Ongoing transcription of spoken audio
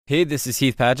Hey, this is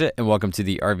Heath Padgett, and welcome to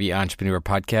the RVE Entrepreneur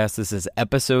Podcast. This is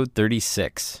episode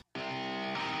 36.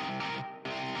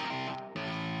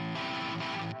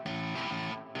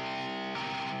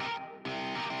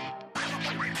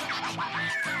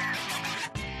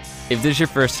 If this is your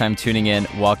first time tuning in,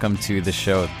 welcome to the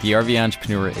show. The RVE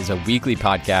Entrepreneur is a weekly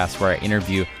podcast where I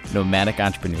interview nomadic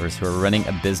entrepreneurs who are running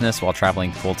a business while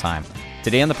traveling full-time.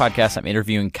 Today on the podcast, I'm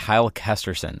interviewing Kyle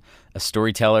Kesterson, a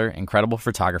storyteller, incredible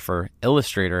photographer,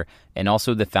 illustrator, and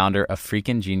also the founder of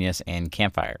Freakin' Genius and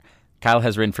Campfire. Kyle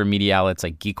has written for media outlets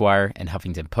like GeekWire and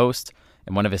Huffington Post,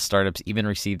 and one of his startups even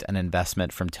received an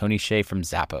investment from Tony Hsieh from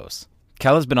Zappos.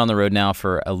 Kyle has been on the road now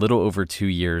for a little over 2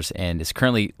 years and is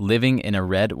currently living in a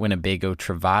red Winnebago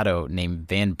Travado named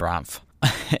Van Bromf.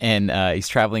 And he's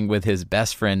traveling with his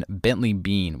best friend, Bentley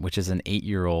Bean, which is an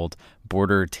 8-year-old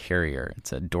border terrier.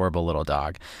 It's an adorable little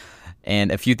dog.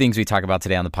 And a few things we talk about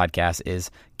today on the podcast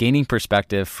is gaining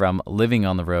perspective from living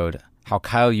on the road, how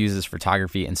Kyle uses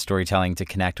photography and storytelling to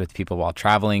connect with people while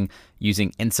traveling,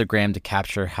 using Instagram to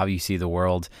capture how you see the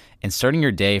world, and starting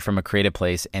your day from a creative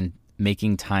place and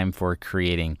making time for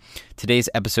creating. Today's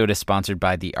episode is sponsored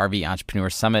by the RVE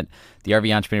Entrepreneur Summit. The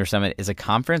RVE Entrepreneur Summit is a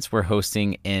conference we're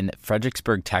hosting in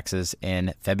Fredericksburg, Texas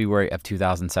in February of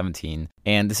 2017.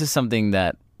 And this is something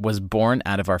that was born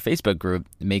out of our Facebook group,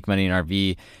 Make Money in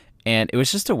RV. And it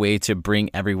was just a way to bring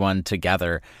everyone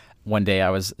together. One day I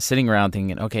was sitting around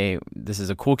thinking, okay, this is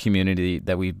a cool community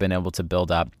that we've been able to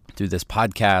build up through this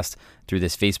podcast, through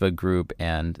this Facebook group,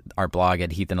 and our blog at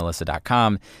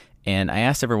heathandalyssa.com. And I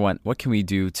asked everyone, what can we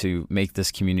do to make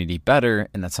this community better?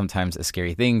 And that's sometimes a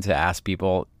scary thing to ask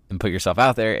people and put yourself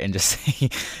out there and just say,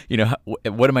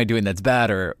 what am I doing that's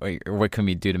bad, or what can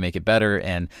we do to make it better?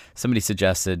 And somebody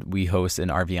suggested we host an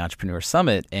RVE Entrepreneur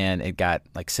Summit, and it got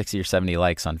like 60 or 70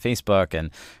 likes on Facebook.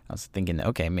 And I was thinking,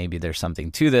 okay, maybe there's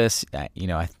something to this.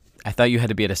 I thought you had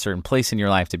to be at a certain place in your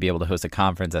life to be able to host a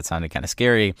conference. That sounded kind of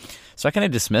scary. So I kind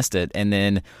of dismissed it. And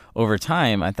then over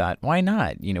time, I thought, why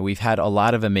not? We've had a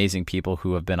lot of amazing people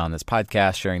who have been on this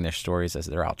podcast sharing their stories as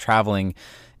they're out traveling.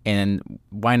 And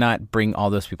why not bring all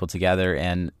those people together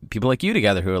and people like you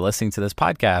together who are listening to this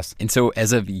podcast? And so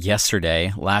as of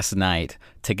yesterday, last night,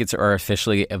 tickets are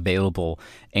officially available.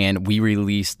 And we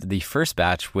released the first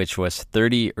batch, which was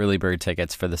 30 early bird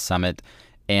tickets for the summit.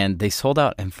 And they sold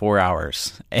out in 4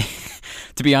 hours.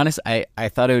 To be honest, I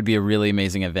thought it would be a really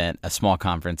amazing event, a small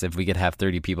conference, if we could have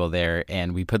 30 people there.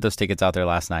 And we put those tickets out there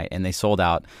last night, and they sold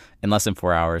out in less than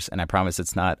 4 hours. And I promise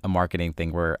it's not a marketing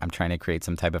thing where I'm trying to create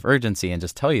some type of urgency and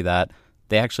just tell you that.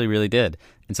 They actually really did.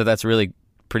 And so that's really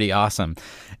pretty awesome.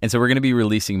 And so we're going to be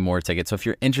releasing more tickets. So if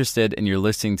you're interested and you're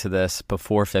listening to this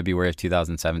before February of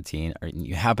 2017, or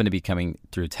you happen to be coming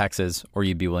through Texas, or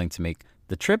you'd be willing to make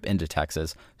the trip into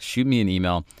Texas, shoot me an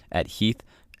email at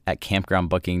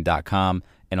heath@campgroundbooking.com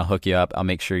and I'll hook you up. I'll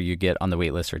make sure you get on the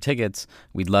wait list for tickets.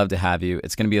 We'd love to have you.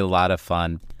 It's going to be a lot of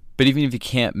fun. But even if you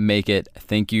can't make it,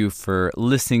 thank you for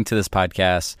listening to this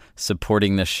podcast,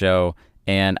 supporting this show.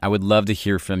 And I would love to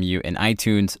hear from you in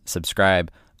iTunes. Subscribe,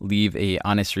 leave a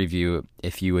honest review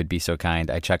if you would be so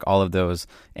kind. I check all of those,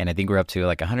 and I think we're up to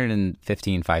like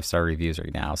 115 5-star reviews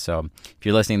right now. So if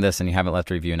you're listening to this and you haven't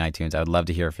left a review in iTunes, I would love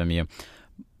to hear from you.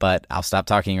 But I'll stop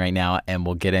talking right now, and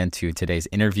we'll get into today's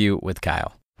interview with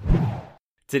Kyle.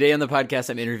 Today on the podcast,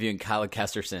 I'm interviewing Kyle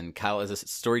Kesterson. Kyle is a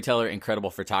storyteller,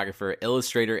 incredible photographer,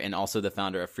 illustrator, and also the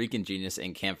founder of Freakin' Genius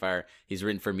and Campfire. He's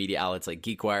written for media outlets like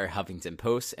GeekWire, Huffington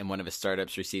Post, and one of his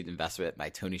startups received investment by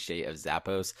Tony Hsieh of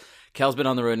Zappos. Kyle's been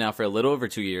on the road now for a little over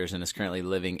 2 years and is currently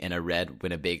living in a red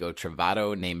Winnebago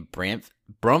Travado named Bromf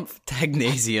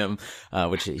Tagnasium,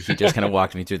 which he just kind of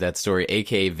walked me through that story,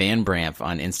 aka Van Bromf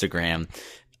on Instagram.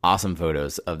 Awesome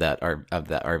photos of that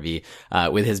RV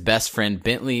with his best friend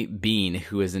Bentley Bean,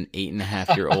 who is an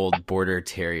 8.5-year-old border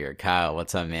terrier. Kyle,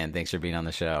 what's up, man? Thanks for being on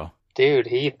the show. Dude,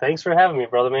 Heath, thanks for having me,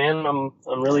 brother, man.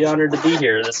 I'm really honored to be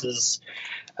here. This is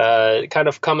kind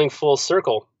of coming full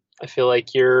circle. I feel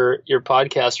like your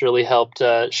podcast really helped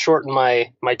shorten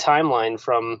my timeline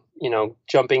from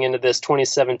jumping into this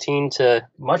 2017 to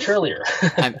much earlier.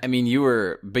 I mean,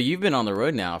 you've been on the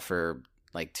road now for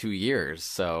like 2 years,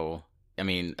 so. I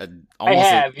mean, I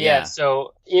have, yeah.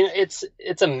 So, it's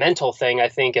a mental thing, I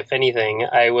think, if anything.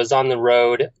 I was on the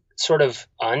road sort of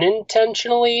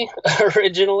unintentionally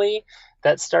originally.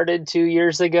 That started 2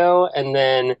 years ago. And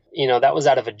then, that was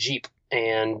out of a Jeep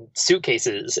and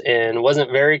suitcases and wasn't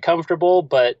very comfortable,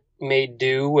 but made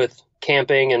do with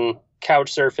camping and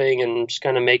couch surfing and just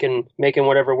kind of making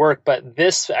whatever work. But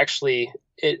this actually,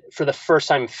 it for the first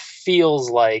time feels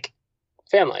like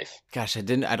fan life. Gosh, I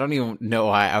don't even know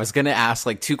why. I was going to ask,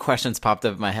 like, two questions popped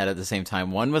up in my head at the same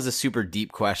time. One was a super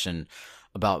deep question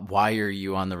about why are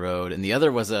you on the road, and the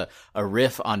other was a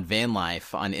riff on van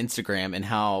life on Instagram and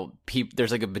how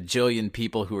there's like a bajillion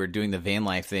people who are doing the van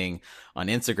life thing on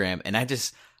Instagram, and I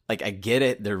just like, I get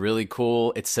it. They're really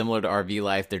cool. It's similar to RV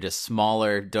life. They're just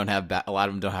smaller. A lot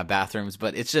of them don't have bathrooms,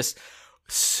 but it's just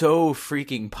so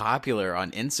freaking popular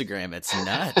on Instagram. It's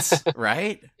nuts,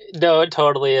 right? No, it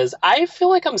totally is. I feel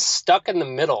like I'm stuck in the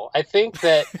middle. I think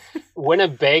that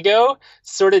Winnebago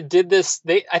sort of did this.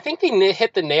 I think they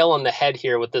hit the nail on the head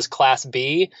here with this Class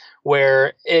B,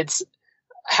 where it's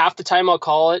half the time I'll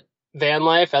call it van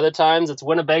life, other times it's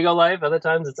Winnebago life, other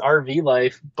times it's RV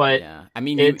life. But yeah, I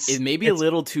mean, it may be a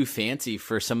little too fancy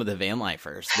for some of the van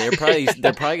lifers. They're probably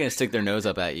going to stick their nose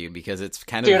up at you because it's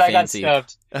kind of fancy. I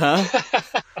got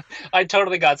snubbed. I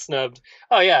totally got snubbed.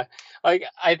 Oh yeah, like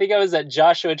I think I was at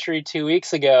Joshua Tree 2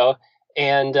 weeks ago,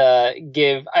 and I've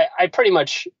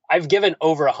given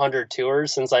over 100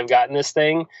 tours since I've gotten this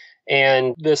thing,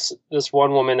 and this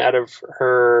one woman, out of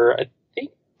her, I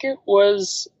think it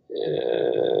was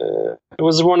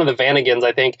one of the Vanagons,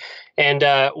 I think. And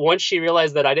once she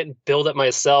realized that I didn't build it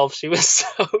myself, she was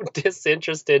so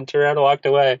disinterested and turned around and walked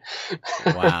away.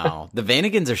 Wow. The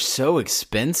Vanagons are so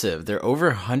expensive. They're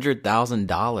over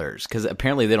 $100,000 because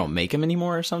apparently they don't make them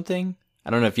anymore or something.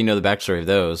 I don't know if you know the backstory of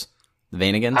those. The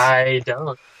Vanagons? I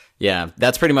don't. Yeah,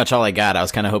 that's pretty much all I got. I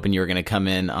was kind of hoping you were going to come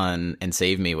in on and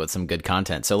save me with some good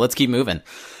content. So let's keep moving.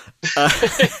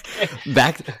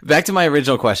 Back to my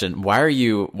original question. Why are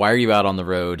you out on the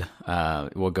road?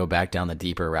 We'll go back down the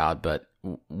deeper route, but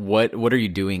what are you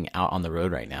doing out on the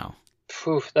road right now?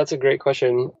 That's a great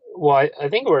question. Well, I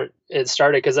think where it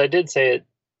started, because I did say it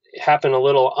happened a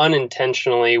little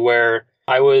unintentionally, where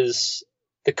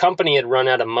the company had run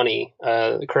out of money,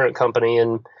 the current company,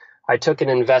 and I took an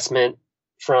investment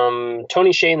from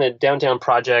Tony Shane, the Downtown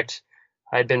Project.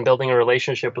 I'd been building a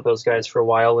relationship with those guys for a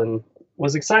while and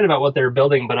was excited about what they were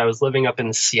building, but I was living up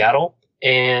in Seattle,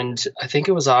 and I think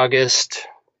it was August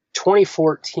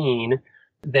 2014.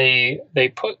 They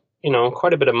put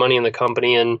quite a bit of money in the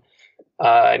company, and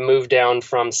I moved down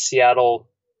from Seattle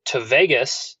to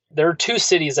Vegas. There are two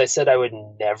cities I said I would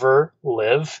never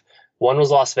live. One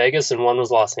was Las Vegas and one was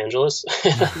Los Angeles.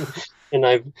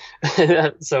 And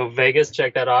so Vegas,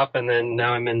 checked that off, and then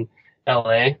now I'm in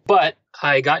LA. But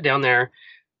I got down there,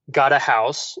 got a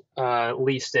house,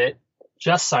 leased it,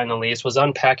 just signed the lease, was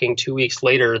unpacking 2 weeks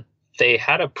later. They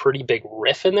had a pretty big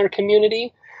riff in their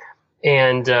community,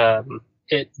 and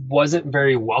it wasn't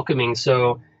very welcoming.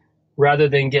 So rather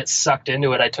than get sucked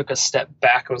into it, I took a step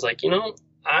back and was like,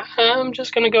 I'm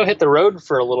just going to go hit the road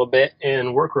for a little bit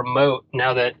and work remote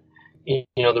now that,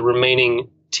 the remaining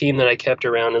team that I kept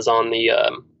around is on the,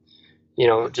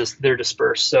 just they're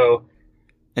dispersed. So,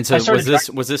 and so was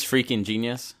this Freaking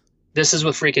Genius? This is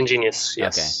with Freaking Genius.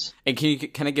 Yes. Okay. And can you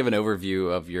kind of give an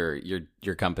overview of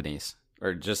your companies,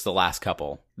 or just the last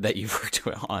couple that you've worked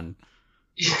on?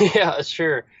 Yeah,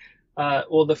 sure.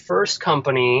 Well, the first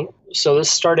company, so this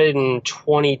started in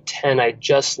 2010. I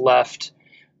just left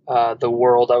the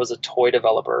world. I was a toy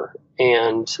developer,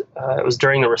 and it was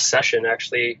during the recession,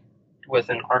 actually, with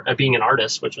being an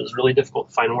artist, which was really difficult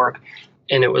to find work.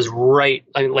 And it was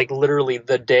literally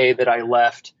the day that I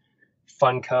left,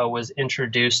 Funko was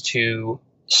introduced to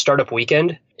Startup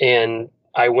Weekend. And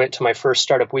I went to my first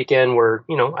Startup Weekend where,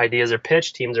 ideas are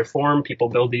pitched, teams are formed, people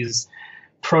build these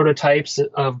prototypes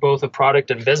of both a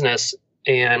product and business.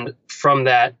 And from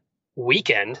that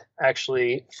weekend,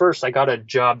 actually, first I got a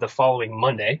job the following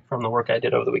Monday from the work I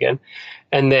did over the weekend.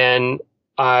 And then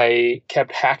I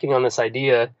kept hacking on this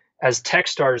idea as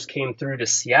Techstars came through to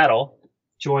Seattle,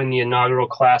 joined the inaugural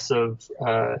class of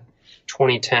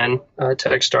 2010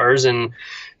 Techstars. And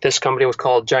this company was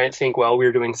called Giant Think Well. We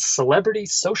were doing celebrity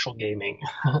social gaming.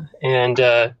 And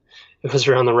it was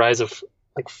around the rise of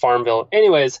Farmville.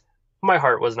 Anyways, my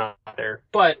heart was not there,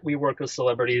 but we worked with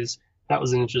celebrities. That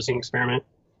was an interesting experiment.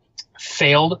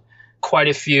 Failed quite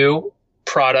a few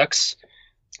products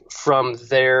from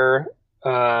there.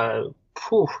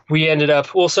 We ended up,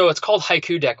 so it's called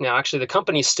Haiku Deck now. Actually, the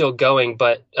company's still going,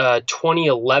 but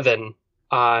 2011,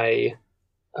 I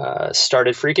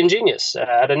started Freaking Genius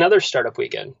at another Startup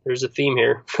Weekend. There's a theme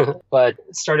here, but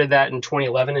started that in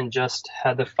 2011 and just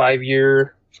had the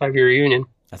 5-year reunion.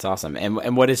 That's awesome.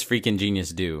 And what does Freaking Genius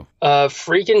do?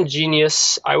 Freaking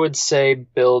Genius, I would say,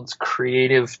 builds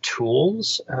creative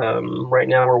tools. Right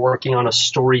now, we're working on a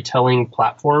storytelling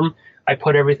platform. I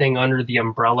put everything under the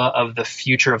umbrella of the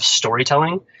future of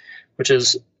storytelling, which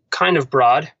is kind of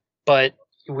broad, but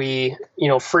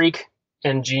freak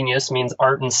and genius means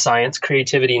art and science,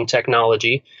 creativity and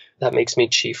technology. That makes me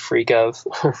chief freak of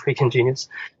Freaking Genius.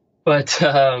 But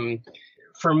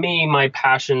for me, my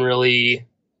passion really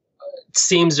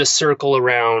seems to circle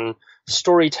around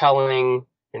storytelling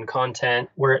and content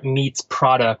where it meets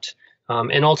product,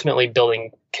 and ultimately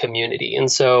building community.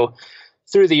 And so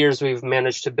through the years, we've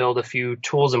managed to build a few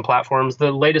tools and platforms.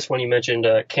 The latest one you mentioned,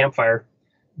 Campfire.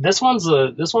 This one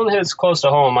hits close to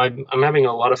home. I'm having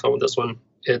a lot of fun with this one.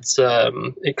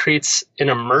 It creates an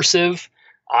immersive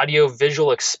audio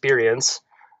visual experience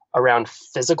around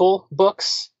physical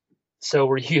books. So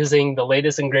we're using the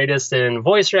latest and greatest in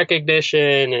voice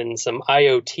recognition and some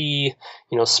IoT,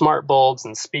 smart bulbs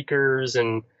and speakers,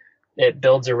 and it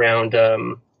builds around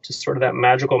just sort of that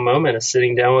magical moment of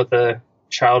sitting down with a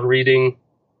child reading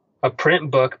a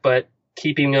print book, but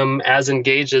keeping them as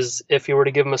engaged as if you were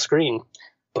to give them a screen,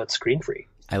 but screen free.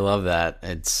 I love that.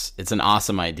 It's an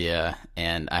awesome idea,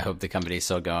 and I hope the company's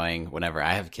still going whenever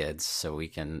I have kids, so we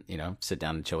can sit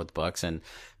down and chill with books and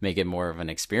make it more of an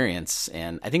experience.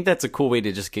 And I think that's a cool way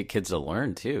to just get kids to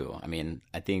learn too. I mean,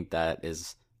 I think that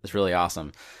is really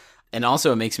awesome. And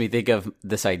also, it makes me think of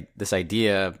this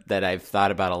idea that I've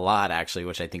thought about a lot, actually,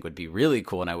 which I think would be really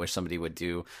cool, and I wish somebody would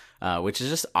do, which is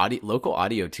just local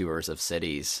audio tours of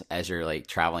cities as you're like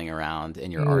traveling around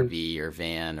in your RV or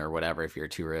van or whatever. If you're a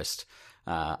tourist,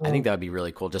 I think that would be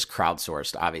really cool. Just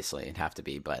crowdsourced, obviously, it'd have to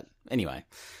be. But anyway,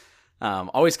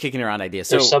 always kicking around ideas.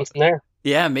 There's something there.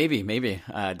 Yeah, maybe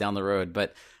down the road,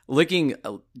 but.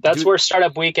 That's where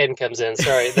Startup Weekend comes in.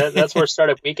 Sorry, that's where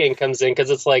Startup Weekend comes in, because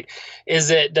it's like,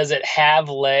 does it have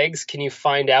legs? Can you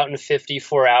find out in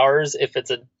 54 hours if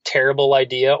it's a terrible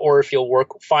idea, or if you'll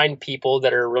find people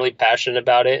that are really passionate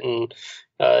about it and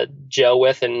gel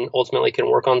with and ultimately can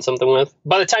work on something with?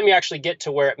 By the time you actually get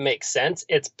to where it makes sense,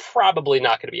 it's probably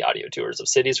not going to be audio tours of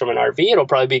cities from an RV. It'll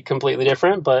probably be completely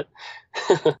different, but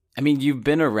I mean, you've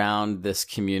been around this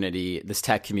community, this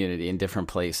tech community in different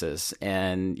places,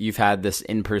 and you've had this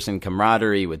in-person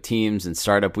camaraderie with teams and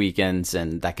startup weekends,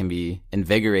 and that can be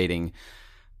invigorating.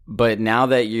 But now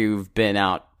that you've been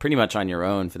out pretty much on your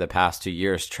own for the past 2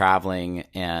 years traveling,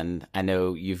 and I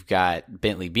know you've got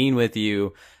Bentley Bean with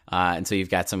you, and so you've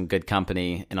got some good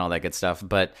company and all that good stuff.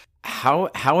 But how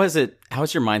has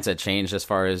your mindset changed as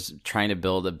far as trying to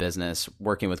build a business,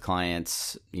 working with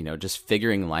clients, just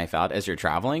figuring life out as you're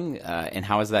traveling? And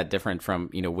how is that different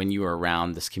from, when you were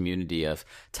around this community of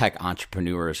tech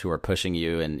entrepreneurs who are pushing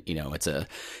you, and, it's a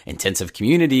intensive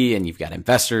community and you've got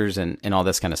investors and all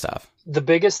this kind of stuff? The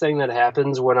biggest thing that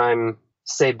happens when I'm,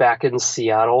 say, back in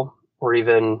Seattle or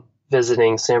even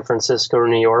visiting San Francisco or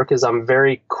New York is I'm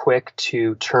very quick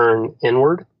to turn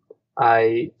inward.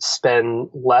 I spend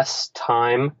less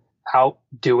time out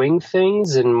doing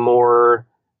things and more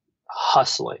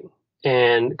hustling,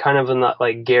 and kind of in that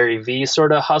like Gary V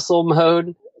sort of hustle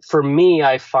mode. For me,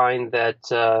 I find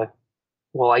that,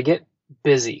 I get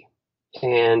busy,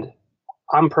 and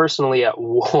I'm personally at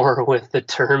war with the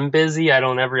term busy. I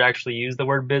don't ever actually use the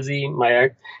word busy.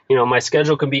 My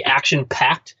schedule can be action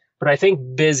packed, but I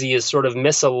think busy is sort of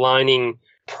misaligning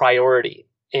priority,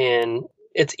 and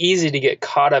it's easy to get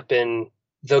caught up in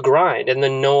the grind and the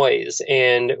noise.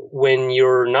 And when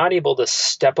you're not able to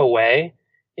step away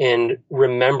and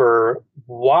remember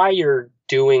why you're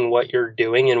doing what you're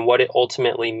doing and what it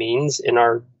ultimately means in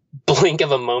our blink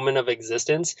of a moment of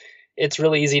existence, it's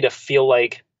really easy to feel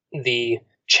like the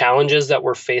challenges that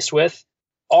we're faced with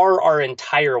are our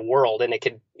entire world. And it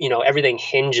could, everything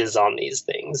hinges on these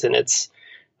things. And it's,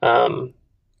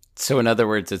 so in other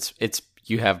words, it's,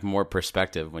 you have more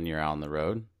perspective when you're out on the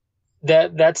road?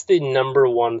 That's the number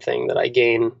one thing that I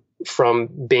gain from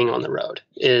being on the road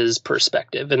is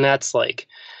perspective. And that's like,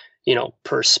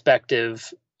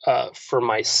 perspective for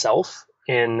myself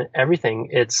in everything.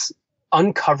 It's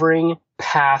uncovering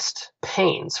past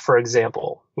pains, for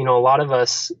example. A lot of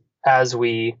us,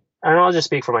 and I'll just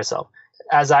speak for myself,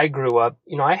 as I grew up,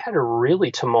 I had a really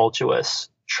tumultuous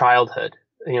childhood.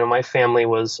 My family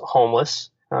was homeless.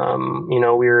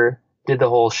 Did the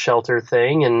whole shelter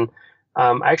thing. And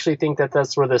I actually think that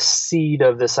that's where the seed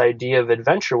of this idea of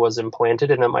adventure was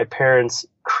implanted, and that my parents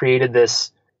created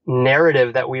this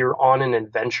narrative that we were on an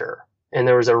adventure and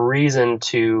there was a reason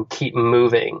to keep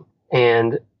moving.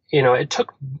 And, it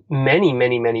took many,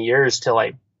 many, many years till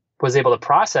I was able to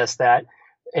process that.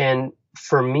 And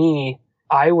for me,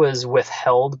 I was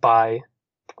withheld by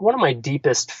one of my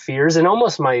deepest fears and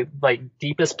almost my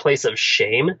deepest place of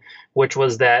shame, which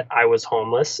was that I was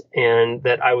homeless and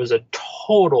that I was a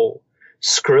total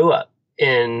screw up.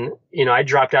 And, I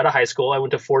dropped out of high school. I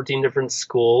went to 14 different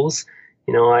schools.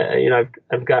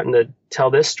 I've gotten to tell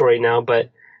this story now, but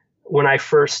when I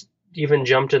first even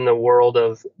jumped in the world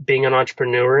of being an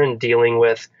entrepreneur and dealing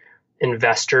with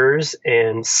investors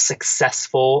and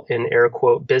successful, in air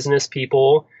quote, business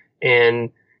people,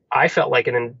 and I felt like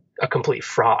a complete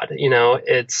fraud.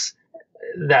 It's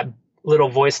that little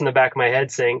voice in the back of my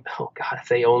head saying, oh God, if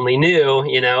they only knew,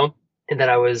 and that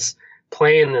I was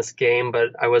playing this game, but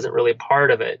I wasn't really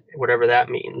part of it, whatever that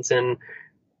means.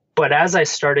 But as I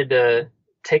started to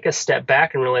take a step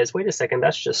back and realize, wait a second,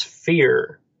 that's just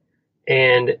fear.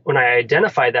 And when I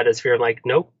identified that as fear, I'm like,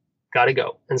 nope, gotta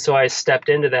go. And so I stepped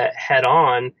into that head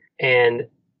on. And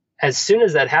as soon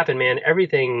as that happened, man,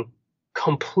 everything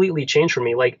completely changed for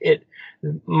me.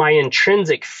 My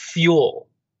intrinsic fuel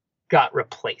got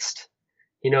replaced.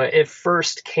 It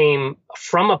first came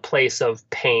from a place of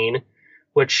pain,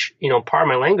 which, pardon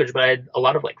my language, but I had a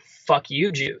lot of fuck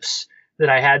you juice, that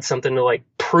I had something to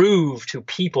prove to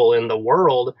people in the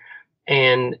world.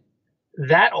 And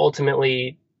that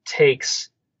ultimately takes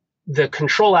the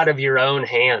control out of your own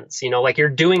hands. You're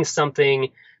doing something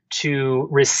to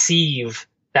receive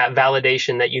that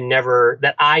validation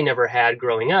that I never had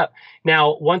growing up.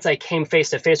 Now, once I came face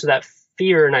to face with that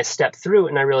fear and I stepped through it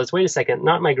and I realized, wait a second,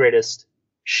 not my greatest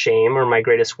shame or my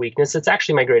greatest weakness. It's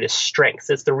actually my greatest strength.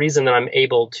 It's the reason that I'm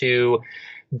able to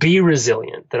be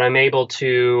resilient, that I'm able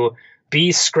to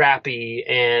be scrappy.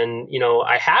 And,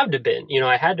 I had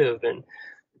to have been.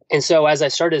 And so as I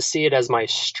started to see it as my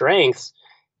strength,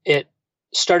 it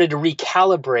started to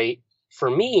recalibrate for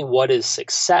me what is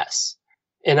success.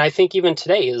 And I think even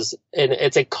today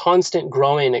it's a constant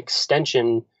growing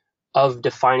extension of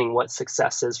defining what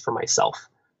success is for myself.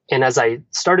 And as I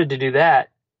started to do that,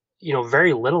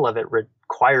 very little of it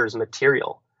requires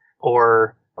material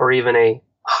or even a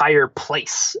higher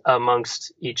place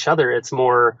amongst each other. It's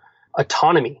more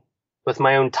autonomy with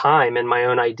my own time and my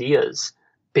own ideas,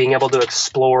 being able to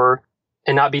explore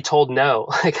and not be told no.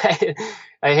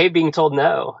 I hate being told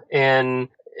no. And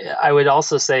I would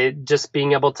also say just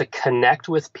being able to connect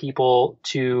with people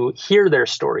to hear their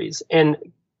stories. And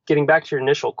getting back to your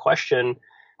initial question,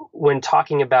 when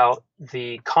talking about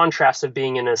the contrast of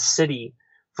being in a city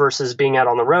versus being out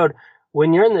on the road,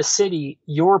 when you're in the city,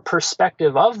 your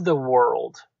perspective of the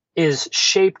world is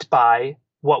shaped by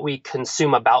what we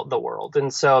consume about the world.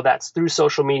 And so that's through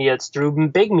social media, it's through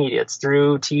big media, it's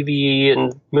through TV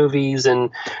and movies and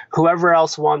whoever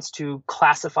else wants to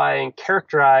classify and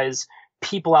characterize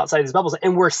people outside these bubbles.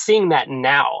 And we're seeing that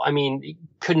now. I mean, it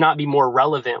could not be more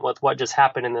relevant with what just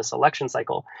happened in this election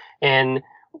cycle. And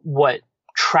what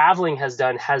traveling has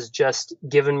done has just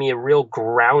given me real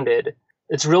grounded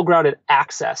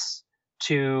access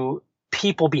to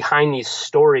people behind these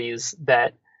stories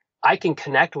that I can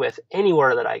connect with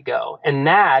anywhere that I go. And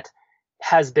that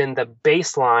has been the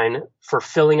baseline for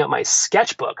filling up my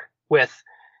sketchbook with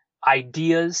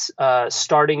ideas,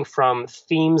 starting from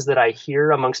themes that I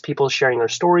hear amongst people sharing their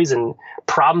stories and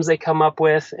problems they come up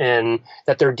with and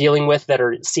that they're dealing with that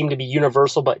seem to be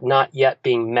universal but not yet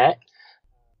being met.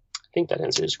 I think that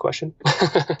answers your question.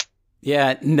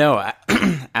 Yeah, no,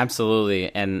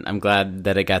 absolutely. And I'm glad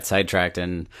that it got sidetracked,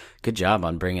 and good job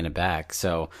on bringing it back.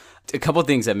 So a couple of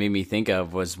things that made me think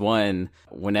of was, one,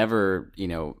 whenever,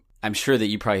 I'm sure that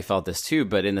you probably felt this too,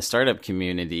 but in the startup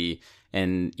community,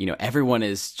 and, everyone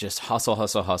is just hustle,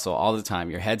 hustle, hustle all the time.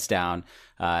 Your head's down.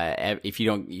 If you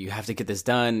don't, you have to get this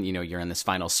done. You're in this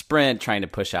final sprint trying to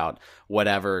push out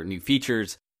whatever new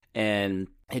features. And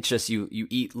it's just you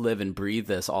eat, live, and breathe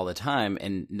this all the time,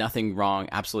 and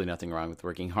absolutely nothing wrong with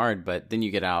working hard. But then you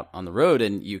get out on the road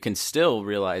and you can still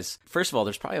realize, first of all,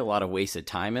 there's probably a lot of wasted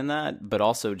time in that, but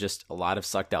also just a lot of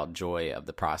sucked out joy of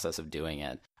the process of doing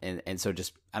it. And so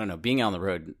just, I don't know, being on the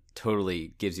road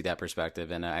totally gives you that perspective.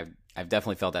 And I've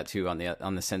definitely felt that too on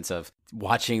the sense of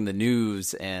watching the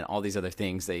news and all these other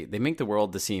things. They make the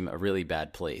world to seem a really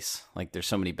bad place. Like there's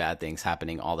so many bad things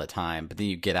happening all the time, but then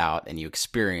you get out and you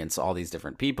experience all these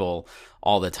different people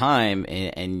all the time.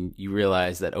 And you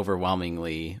realize that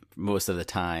overwhelmingly, most of the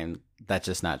time, that's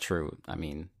just not true. I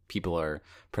mean, people are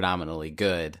predominantly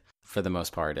good for the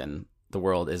most part, and the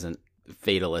world isn't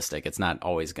fatalistic. It's not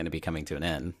always going to be coming to an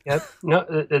end. Yep. No,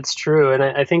 it's true. And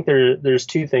I think there's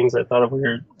two things I thought of when you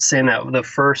were saying that. The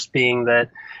first being that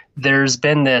there's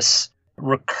been this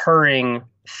recurring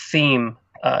theme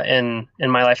in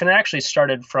my life. And it actually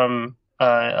started from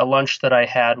a lunch that I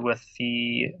had with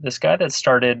this guy that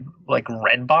started like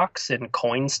Redbox and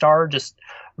Coinstar, just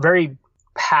very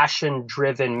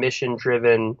passion-driven,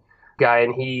 mission-driven guy.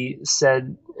 And he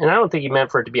said, and I don't think he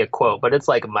meant for it to be a quote, but it's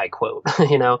like my quote,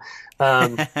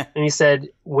 and he said,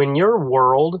 when your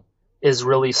world is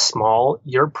really small,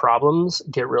 your problems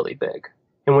get really big.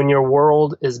 And when your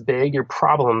world is big, your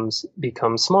problems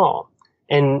become small.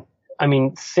 And I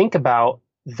mean, think about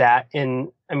that.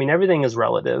 Everything is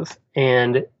relative.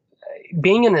 And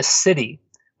being in a city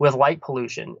with light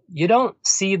pollution, you don't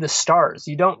see the stars.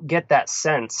 You don't get that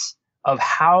sense of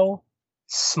how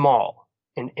small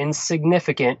and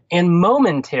insignificant and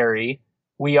momentary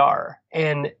we are.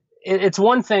 And it's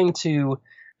one thing to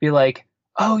be like,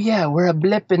 oh yeah, we're a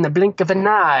blip in the blink of an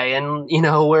eye, and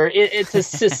it's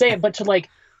to say it, but to like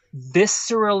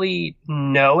viscerally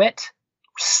know it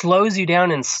slows you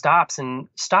down and stops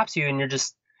you, and you're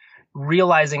just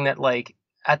realizing that like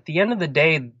at the end of the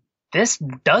day, this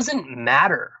doesn't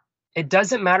matter. It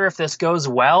doesn't matter if this goes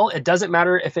well. It doesn't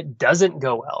matter if it doesn't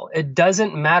go well. It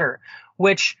doesn't matter,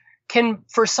 which can,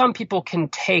 for some people, can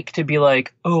take to be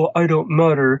like, oh, I don't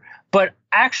matter. But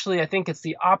actually, I think it's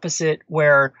the opposite,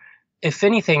 where if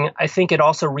anything, I think it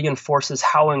also reinforces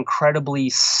how incredibly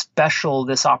special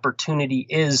this opportunity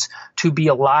is to be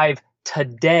alive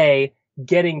today,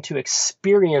 getting to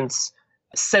experience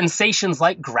sensations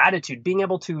like gratitude, being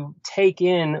able to take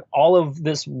in all of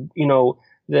this,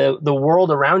 the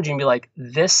world around you and be like,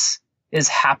 this is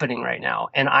happening right now,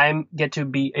 and I get to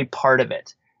be a part of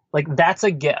it. Like, that's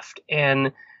a gift.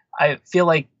 And I feel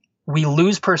like we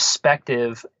lose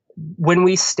perspective when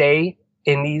we stay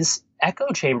in these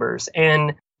echo chambers.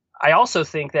 And I also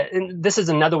think that, and this is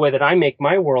another way that I make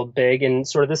my world big, and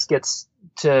sort of this gets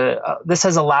to, this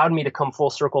has allowed me to come full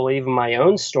circle, even my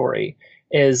own story,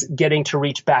 is getting to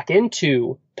reach back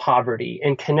into poverty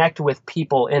and connect with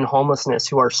people in homelessness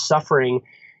who are suffering.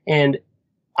 And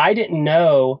I didn't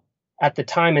know at the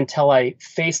time, until I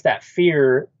faced that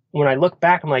fear. When I look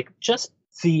back, I'm like, just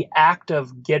the act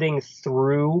of getting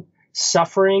through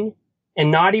suffering,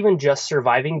 and not even just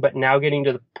surviving, but now getting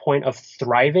to the point of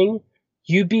thriving,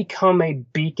 you become a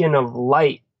beacon of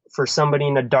light for somebody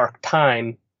in a dark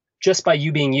time just by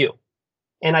you being you.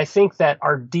 And I think that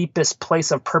our deepest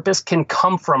place of purpose can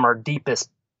come from our deepest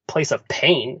place of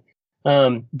pain.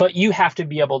 But you have to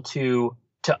be able to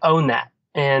own that.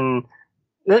 And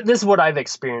this is what I've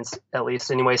experienced, at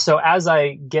least anyway. So as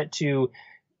I get to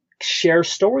share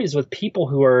stories with people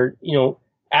who are,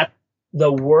 at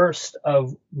the worst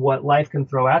of what life can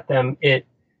throw at them,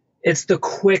 it's the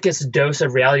quickest dose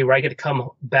of reality where I get to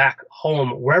come back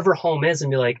home, wherever home is,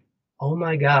 and be like, oh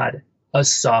my God, a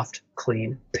soft,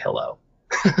 clean pillow.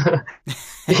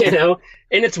 And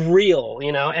it's real,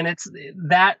 and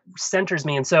that centers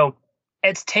me. And so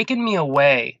it's taken me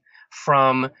away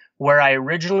from where I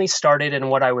originally started and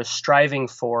what I was striving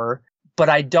for. But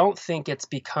I don't think it's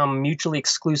become mutually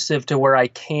exclusive to where I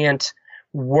can't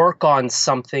work on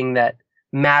something that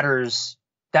matters,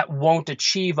 that won't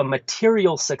achieve a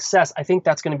material success. I think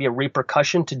that's going to be a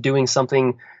repercussion to doing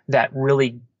something that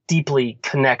really deeply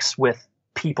connects with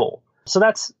people. So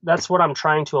that's what I'm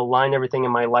trying to align everything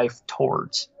in my life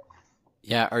towards.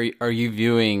 Yeah. Are you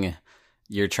viewing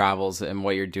your travels and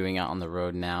what you're doing out on the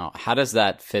road now? How does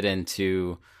that fit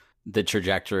into the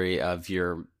trajectory of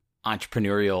your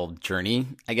entrepreneurial journey,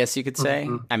 I guess you could say?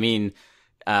 Mm-hmm. I mean,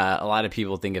 a lot of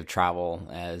people think of travel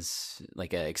as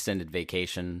like an extended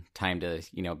vacation time to,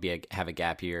 have a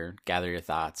gap year, gather your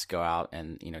thoughts, go out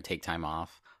and, take time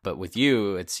off. But with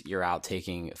you, you're out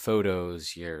taking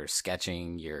photos, you're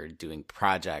sketching, you're doing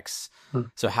projects.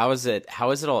 So how is it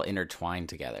all intertwined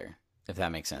together, if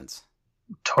that makes sense?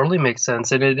 Totally makes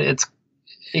sense. And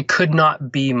it could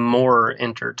not be more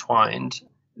intertwined.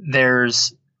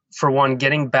 There's, for one,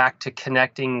 getting back to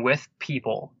connecting with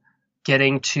people,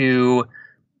 here's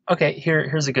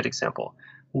a good example.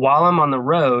 While I'm on the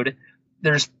road,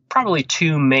 there's probably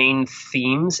two main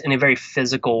themes in a very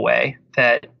physical way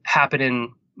that happen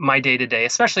in my day-to-day,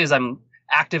 especially as I'm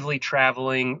actively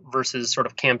traveling versus sort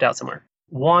of camped out somewhere.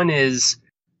 One is,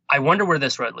 I wonder where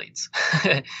this road leads.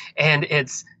 And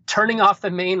it's turning off the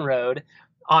main road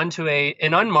onto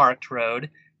an unmarked road,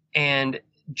 and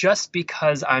just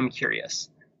because I'm curious.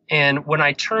 And when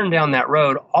I turn down that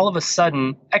road, all of a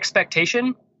sudden,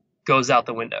 expectation goes out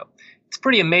the window. It's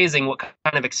pretty amazing what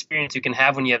kind of experience you can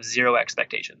have when you have zero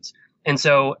expectations. And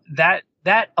so that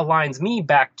aligns me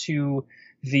back to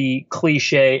the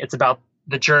cliche, it's about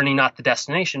the journey, not the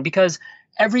destination, because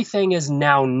everything is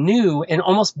now new and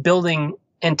almost building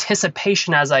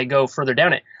anticipation as I go further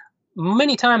down it.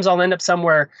 Many times I'll end up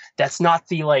somewhere that's not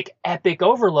the like epic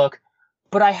overlook,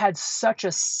 but I had such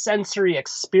a sensory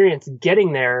experience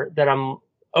getting there that I'm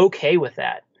okay with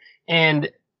that.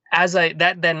 And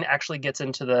that then actually gets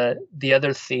into the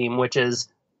other theme, which is,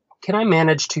 can I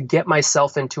manage to get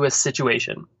myself into a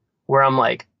situation where I'm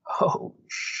like, oh,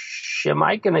 am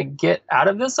I going to get out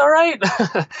of this all right?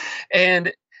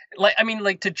 And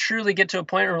to truly get to a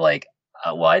point where like,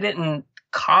 I didn't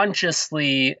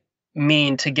consciously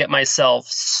mean to get myself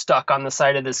stuck on the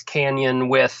side of this canyon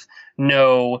with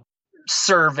no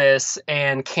service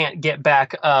and can't get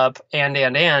back up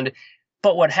and.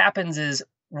 But what happens is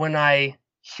when I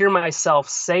hear myself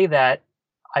say that,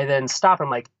 I then stop. I'm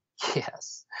like,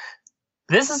 yes,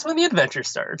 this is when the adventure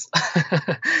starts.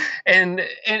 and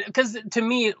because to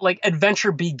me, like,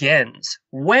 adventure begins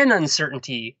when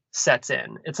uncertainty sets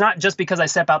in. It's not just because I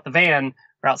step out the van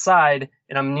or outside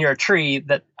and I'm near a tree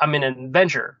that I'm in an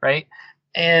adventure, right?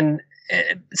 And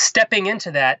stepping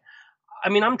into that, I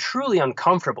mean, I'm truly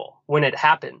uncomfortable when it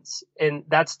happens. And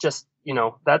that's just,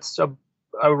 that's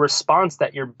a response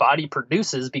that your body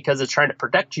produces because it's trying to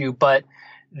protect you. But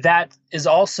that is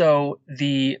also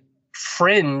the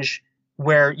fringe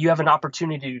where you have an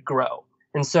opportunity to grow.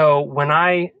 And so when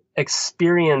I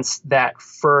experience that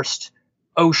first,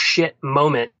 oh shit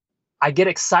moment, I get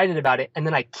excited about it. And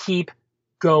then I keep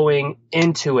going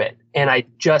into it. And I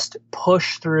just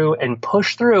push through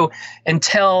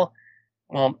until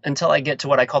I get to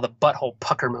what I call the butthole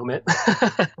pucker moment.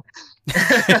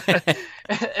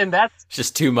 And that's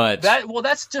just too much. That's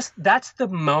the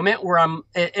moment where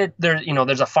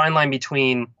there's a fine line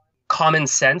between common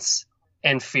sense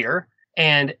and fear.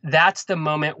 And that's the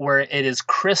moment where it is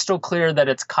crystal clear that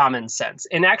it's common sense.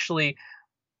 And actually,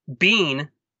 Bean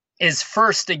is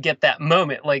first to get that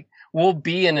moment. Like, we'll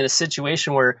be in a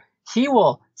situation where he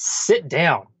will sit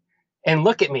down and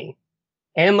look at me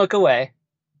and look away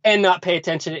and not pay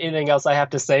attention to anything else I have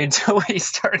to say until we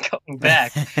start going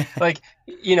back.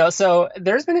 So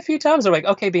there's been a few times where, like,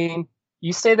 okay, Bean,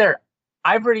 you stay there.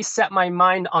 I've already set my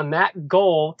mind on that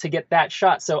goal to get that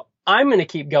shot. So I'm going to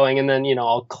keep going. And then,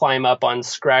 I'll climb up on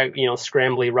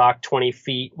scrambly rock 20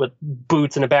 feet with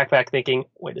boots and a backpack thinking,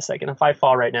 wait a second, if I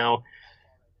fall right now,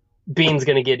 Bean's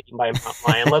going to get eaten by a mountain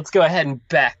lion. Let's go ahead and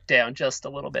back down just a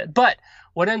little bit. But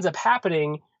what ends up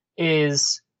happening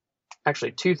is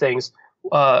actually two things.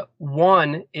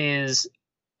 One is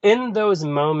in those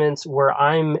moments where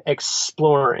I'm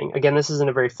exploring, again, this is in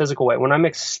a very physical way, when I'm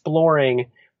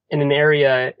exploring in an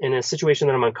area, in a situation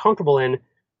that I'm uncomfortable in,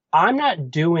 I'm not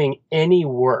doing any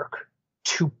work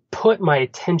to put my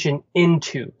attention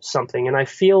into something. And I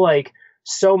feel like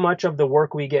so much of the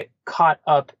work we get caught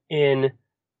up in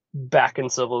back in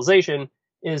civilization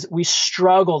is we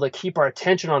struggle to keep our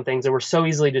attention on things and we're so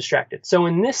easily distracted. So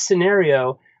in this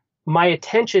scenario, my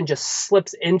attention just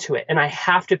slips into it and I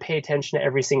have to pay attention to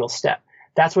every single step.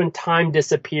 That's when time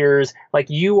disappears, like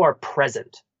you are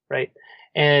present, right?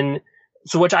 And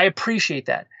so, which I appreciate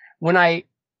that. When I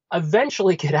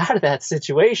eventually get out of that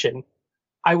situation,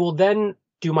 I will then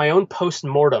do my own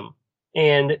post-mortem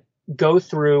and go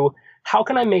through, how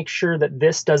can I make sure that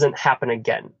this doesn't happen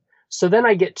again? So then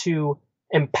I get to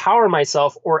empower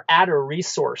myself or add a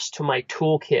resource to my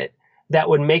toolkit that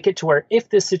would make it to where if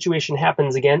this situation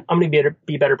happens again, I'm going to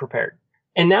be better prepared.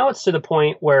 And now it's to the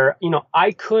point where,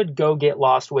 I could go get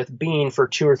lost with Bean for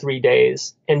 2 or 3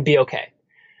 days and be okay.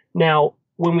 Now,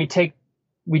 when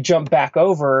we jump back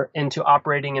over into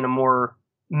operating in a more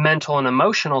mental and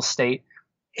emotional state,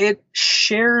 it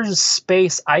shares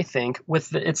space, I think,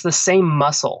 it's the same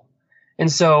muscle. And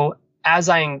so as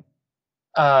I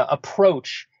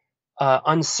approach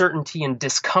uncertainty and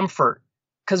discomfort,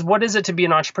 because what is it to be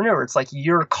an entrepreneur? It's like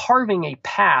you're carving a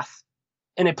path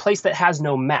in a place that has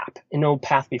no map and no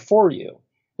path before you.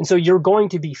 And so you're going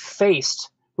to be faced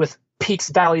with peaks,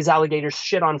 valleys, alligators,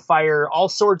 shit on fire, all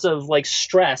sorts of like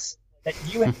stress that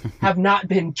you have not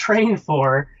been trained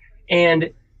for.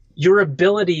 And your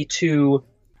ability to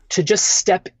just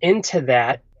step into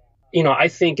that, I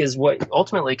think is what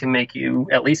ultimately can make you,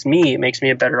 at least me, it makes me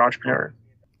a better entrepreneur.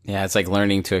 Yeah, it's like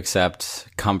learning to accept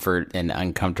comfort in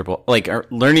uncomfortable,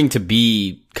 learning to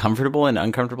be comfortable in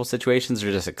uncomfortable situations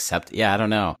or just accept. Yeah, I don't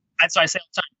know. That's why I say all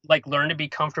the time, like, learn to be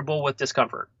comfortable with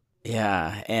discomfort.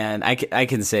 Yeah, and I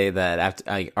can say that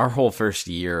after our whole first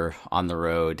year on the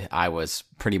road, I was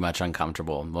pretty much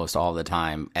uncomfortable most all the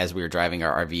time as we were driving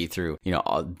our RV through,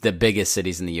 the biggest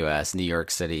cities in the U.S., New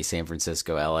York City, San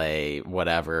Francisco, L.A.,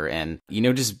 whatever, and,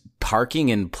 just parking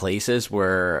in places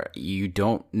where you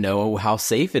don't know how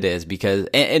safe it is because,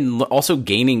 and also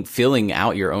filling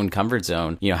out your own comfort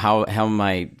zone. How am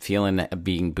I feeling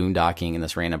being boondocking in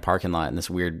this random parking lot in this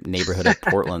weird neighborhood of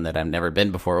Portland that I've never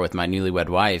been before with my newlywed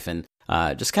wife, and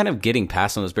just kind of getting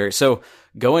past some of those barriers. So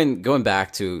going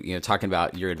back to, talking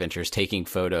about your adventures, taking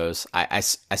photos, I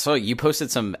saw you posted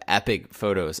some epic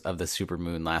photos of the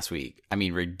supermoon last week. I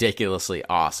mean, ridiculously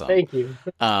awesome. Thank you.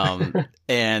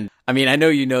 And I mean, I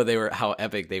know they were how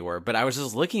epic they were, but I was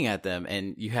just looking at them,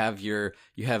 and you have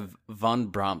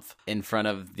von Brumpf in front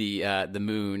of the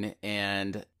moon,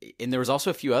 and there was also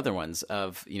a few other ones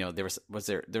of, there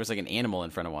was like an animal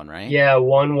in front of one, right? Yeah,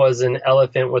 one was an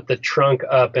elephant with the trunk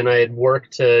up, and I had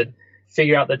worked to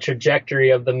figure out the trajectory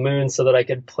of the moon so that I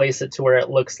could place it to where it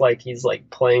looks like he's like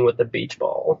playing with a beach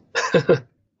ball.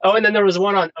 Oh, and then there was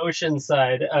one on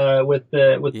Oceanside with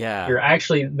Yeah. your.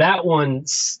 Actually, that one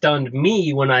stunned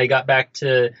me when I got back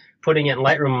to putting it in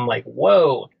Lightroom. I'm like,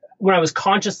 whoa. When I was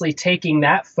consciously taking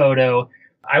that photo,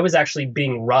 I was actually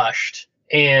being rushed.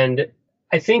 And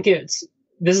I think this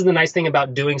is the nice thing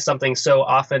about doing something so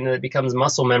often that it becomes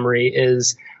muscle memory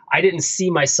is I didn't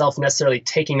see myself necessarily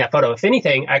taking that photo. If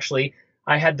anything, actually,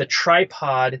 I had the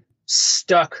tripod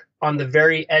stuck on the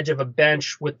very edge of a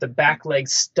bench with the back leg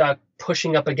stuck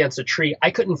pushing up against a tree. I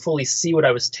couldn't fully see what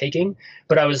I was taking,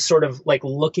 but I was sort of like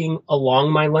looking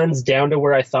along my lens down to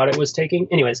where I thought it was taking.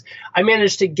 Anyways, I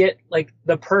managed to get like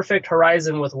the perfect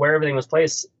horizon with where everything was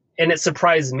placed, and it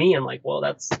surprised me. I'm like, well,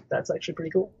 that's actually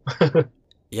pretty cool.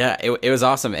 Yeah, it was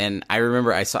awesome. And I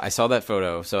remember I saw that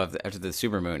photo, so after the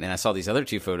supermoon, and I saw these other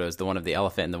two photos, the one of the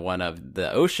elephant and the one of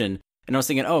the ocean. And I was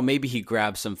thinking, oh, maybe he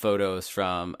grabbed some photos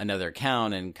from another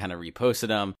account and kind of reposted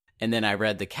them. And then I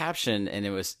read the caption, and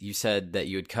you said that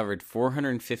you had covered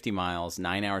 450 miles,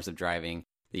 9 hours of driving,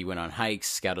 that you went on hikes,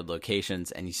 scouted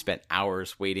locations, and you spent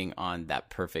hours waiting on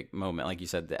that perfect moment. Like you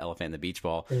said, the elephant and the beach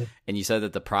ball. Mm. And you said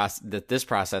that this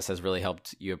process has really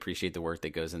helped you appreciate the work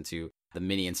that goes into the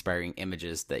many inspiring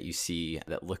images that you see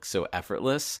that look so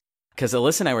effortless. Because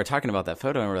Alyssa and I were talking about that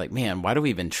photo, and we're like, man, why do we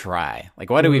even try? Like,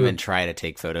 why do we even try to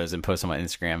take photos and post them on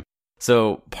Instagram?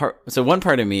 So one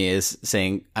part of me is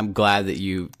saying, I'm glad that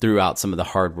you threw out some of the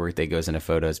hard work that goes into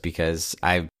photos, because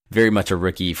I'm very much a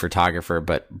rookie photographer,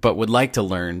 but would like to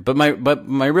learn. But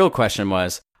my real question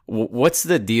was, what's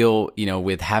the deal,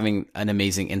 with having an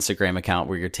amazing Instagram account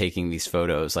where you're taking these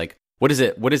photos? Like, what is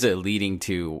it leading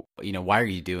to? Why are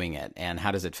you doing it, and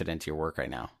how does it fit into your work right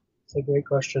now? It's a great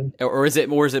question. Or is it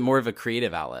more of a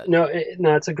creative outlet? No,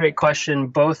 it's a great question.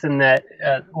 Both in that,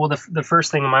 the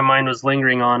first thing in my mind was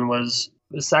lingering on was,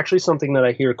 it's actually something that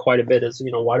I hear quite a bit is,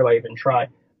 why do I even try?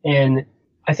 And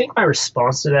I think my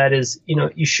response to that is,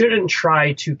 you shouldn't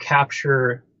try to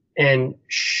capture and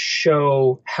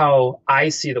show how I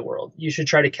see the world. You should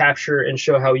try to capture and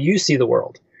show how you see the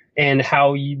world, and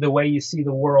how the way you see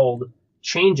the world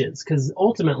changes, because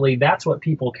ultimately that's what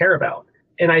people care about.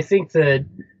 And I think that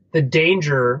the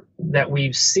danger that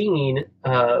we've seen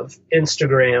of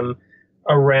Instagram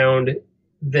around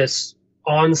this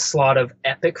onslaught of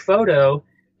epic photo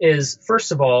is,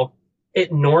 first of all, it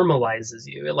normalizes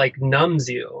you. It like numbs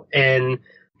you. And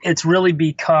it's really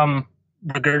become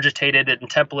regurgitated and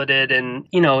templated, and,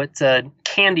 it's a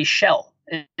candy shell.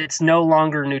 It's no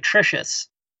longer nutritious.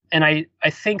 And I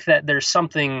think that there's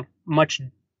something much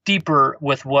deeper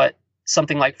with what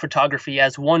something like photography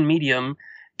as one medium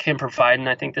can provide. And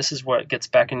I think this is what gets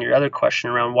back into your other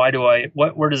question around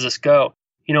where does this go?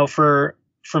 For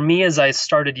me, as I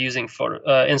started using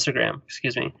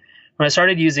Instagram, when I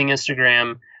started using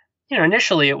Instagram,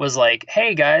 initially it was like,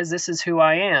 hey guys, this is who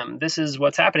I am. This is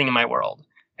what's happening in my world.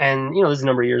 And, this is a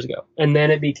number of years ago. And then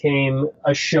it became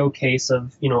a showcase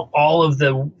of, all of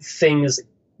the things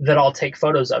that I'll take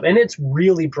photos of. And it's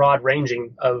really broad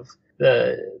ranging of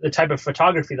the type of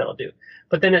photography that I'll do.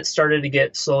 But then it started to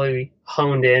get slowly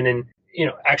honed in, and,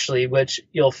 actually, which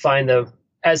you'll find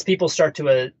as people start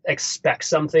to expect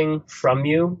something from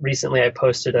you. Recently, I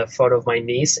posted a photo of my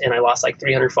niece, and I lost like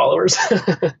 300 followers.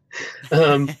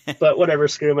 But whatever,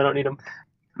 screw them, I don't need them.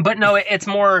 But no, it's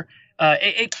more,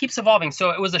 it keeps evolving. So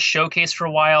it was a showcase for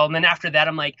a while. And then after that,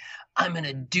 I'm like, I'm going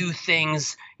to do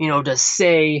things, to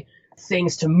say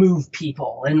things to move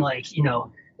people, and like,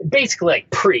 basically like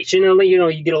preach.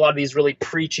 You get a lot of these really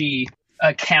preachy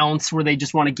accounts where they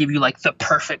just want to give you like the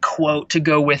perfect quote to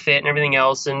go with it and everything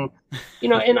else. And,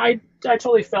 and I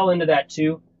totally fell into that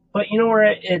too. But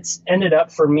where it's ended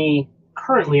up for me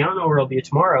currently, I don't know where it'll be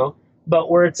tomorrow, but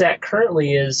where it's at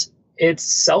currently is it's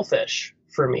selfish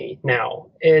for me now.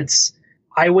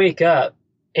 I wake up,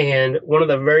 and one of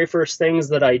the very first things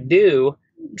that I do,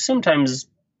 sometimes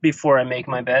before I make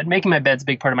my bed, making my bed's a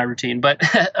big part of my routine, but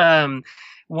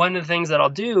one of the things that I'll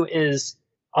do is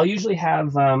I'll usually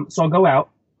have, so I'll go out,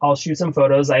 I'll shoot some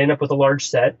photos. I end up with a large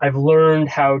set. I've learned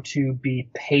how to be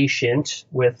patient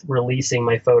with releasing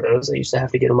my photos. I used to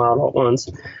have to get them out all at once.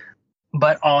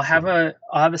 But I'll have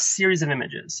a series of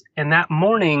images. And that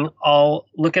morning, I'll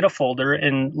look at a folder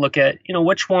and look at,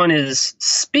 which one is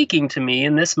speaking to me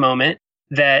in this moment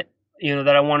that,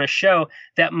 that I want to show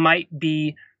that might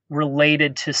be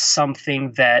related to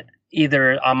something that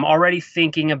either I'm already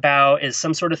thinking about, is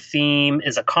some sort of theme,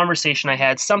 is a conversation I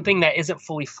had, something that isn't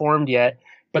fully formed yet,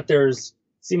 but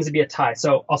seems to be a tie.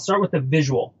 So I'll start with the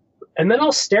visual, and then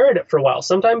I'll stare at it for a while.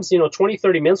 Sometimes, 20,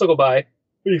 30 minutes will go by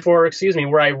before,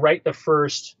 where I write the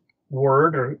first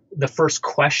word or the first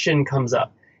question comes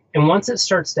up. And once it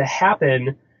starts to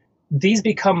happen, these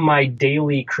become my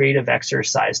daily creative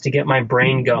exercise to get my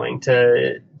brain going,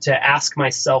 to ask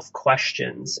myself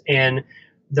questions. And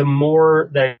the more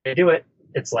that I do it,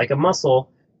 it's like a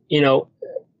muscle,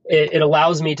 it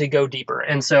allows me to go deeper.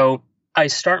 And so I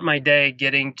start my day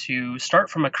getting to start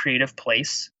from a creative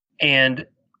place. And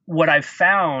what I've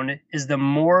found is the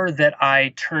more that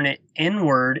I turn it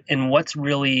inward and what's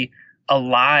really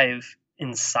alive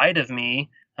inside of me,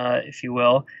 if you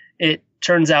will, it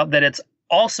turns out that it's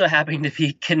also happening to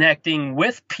be connecting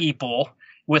with people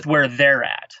with where they're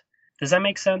at. Does that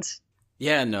make sense?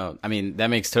 Yeah, no, I mean, that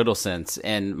makes total sense.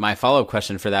 And my follow-up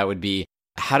question for that would be,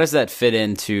 how does that fit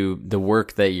into the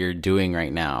work that you're doing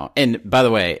right now? And by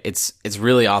the way, it's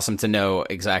really awesome to know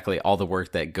exactly all the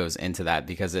work that goes into that,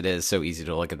 because it is so easy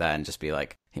to look at that and just be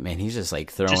like, hey man, he's just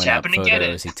like throwing up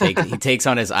photos. He takes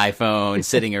on his iPhone,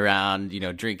 sitting around,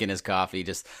 drinking his coffee,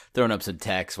 just throwing up some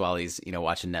text while he's,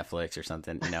 watching Netflix or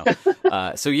something,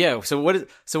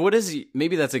 So what is,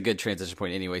 maybe that's a good transition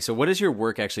point anyway. So what does your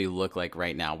work actually look like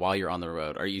right now while you're on the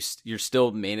road? Are you're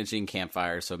still managing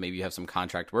campfires? So maybe you have some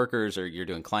contract workers, or you're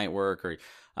doing client work,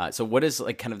 or so what is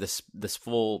like kind of this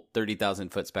full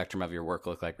 30,000 foot spectrum of your work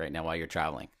look like right now while you're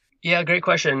traveling? Yeah, great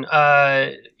question.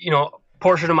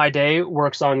 Portion of my day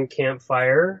works on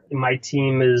campfire. My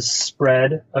team is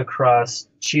spread across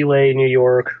Chile, New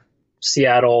York,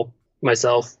 Seattle,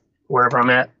 myself, wherever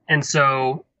I'm at. And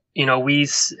so,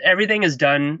 everything is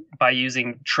done by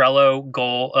using Trello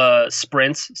goal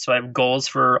sprints. So I have goals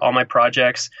for all my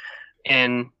projects,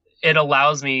 and it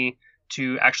allows me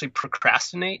to actually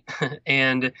procrastinate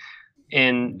and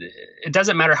it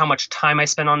doesn't matter how much time I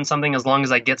spend on something as long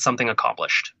as I get something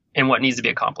accomplished and what needs to be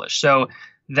accomplished. So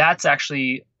that's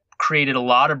actually created a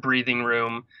lot of breathing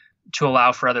room to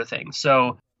allow for other things.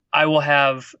 So I will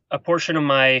have a portion of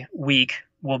my week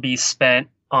will be spent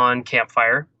on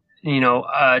campfire,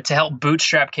 to help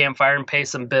bootstrap campfire and pay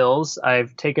some bills.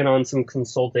 I've taken on some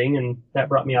consulting, and that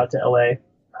brought me out to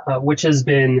LA, which has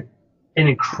been an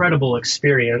incredible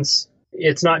experience.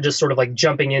 It's not just sort of like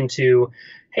jumping into,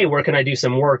 hey, where can I do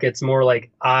some work? It's more like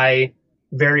I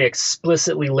very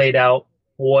explicitly laid out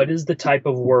what is the type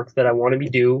of work that I want to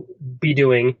be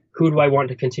doing? Who do I want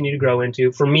to continue to grow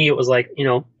into? For me, it was like,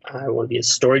 I want to be a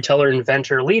storyteller,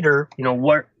 inventor, leader.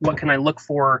 What can I look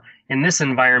for in this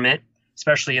environment,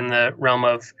 especially in the realm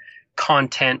of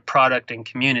content, product, and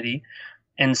community?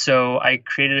 And so I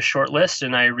created a short list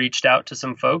and I reached out to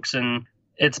some folks, and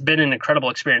it's been an incredible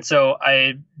experience. So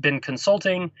I've been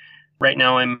consulting. Right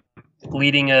now I'm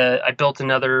leading I built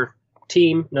another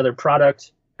team, another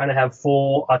product, kind of have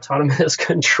full autonomous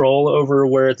control over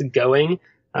where it's going,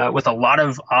 with a lot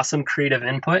of awesome creative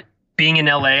input. Being in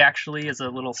LA, actually, is a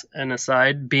little an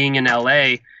aside. Being in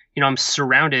LA, I'm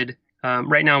surrounded.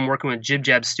 Right now I'm working with Jib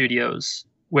Jab Studios,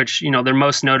 which, they're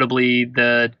most notably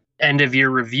the end of year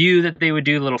review that they would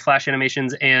do, little flash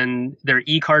animations, and their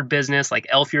e-card business, like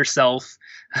Elf Yourself,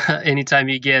 anytime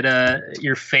you get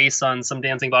your face on some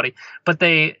dancing body. But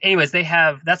they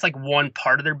have, that's like one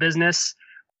part of their business.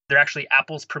 They're actually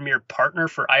Apple's premier partner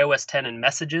for iOS 10 and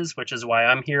Messages, which is why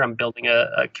I'm here. I'm building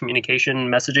a communication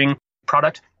messaging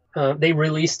product. They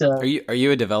released a... Are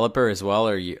you a developer as well?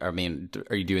 Or are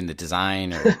you doing the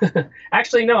design? Or...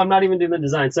 Actually, no, I'm not even doing the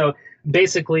design. So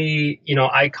basically,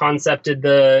 I concepted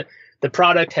the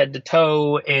product head to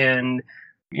toe, and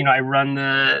I run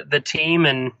the team,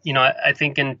 and I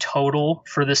think in total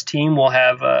for this team we'll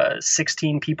have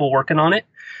 16 people working on it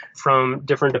from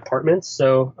different departments.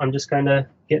 So I'm just kind of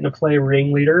getting to play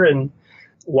ringleader and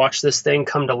watch this thing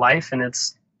come to life, and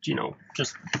it's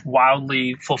just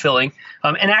wildly fulfilling.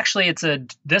 And actually,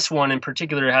 this one in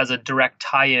particular has a direct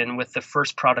tie-in with the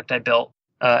first product I built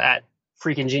at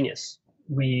Freaking Genius.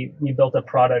 We built a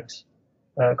product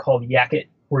called Yak It,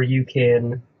 where you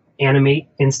can animate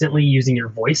instantly using your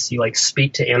voice. You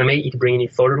speak to animate. You can bring any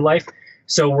photo to life.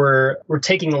 So we're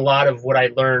taking a lot of what I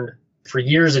learned for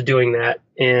years of doing that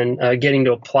and getting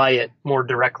to apply it more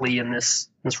directly in this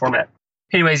format.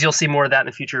 Anyways, you'll see more of that in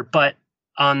the future. But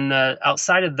on the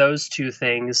outside of those two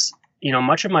things,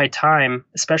 much of my time,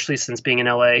 especially since being in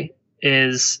LA,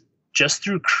 is just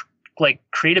through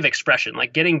creative expression,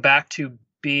 like getting back to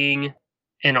being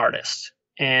an artist.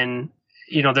 And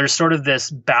there's sort of this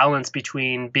balance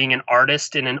between being an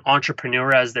artist and an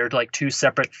entrepreneur, as they're like two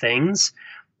separate things,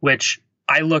 which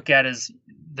I look at as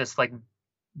this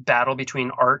battle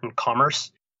between art and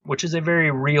commerce, which is a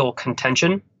very real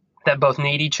contention that both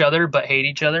need each other but hate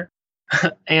each other.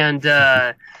 And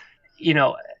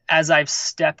as I've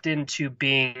stepped into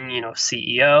being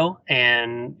CEO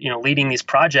and leading these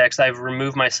projects, I've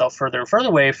removed myself further and further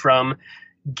away from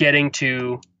getting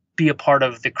to be a part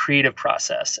of the creative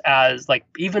process, as like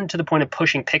even to the point of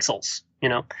pushing pixels.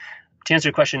 To answer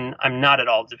your question, I'm not at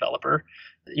all a developer.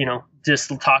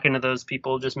 Just talking to those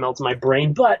people just melts my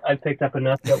brain, but I've picked up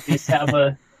enough to at least have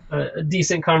a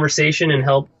decent conversation and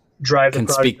help drive the can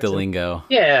project. Speak the lingo.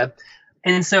 Yeah.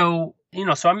 And so,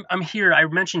 so I'm here. I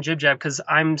mentioned JibJab because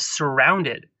I'm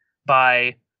surrounded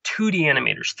by 2D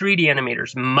animators, 3D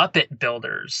animators, Muppet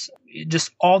builders, just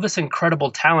all this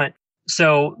incredible talent.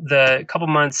 So the couple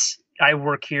months I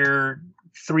work here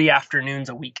 3 afternoons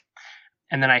a week,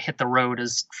 and then I hit the road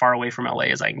as far away from LA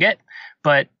as I can get.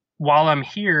 But while I'm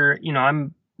here,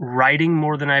 I'm writing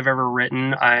more than I've ever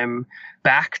written. I'm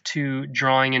back to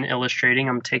drawing and illustrating.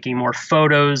 I'm taking more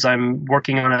photos. I'm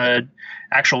working on a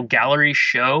actual gallery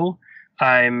show.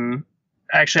 I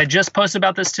just posted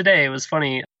about this today. It was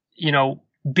funny.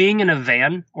 Being in a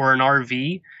van or an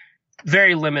RV,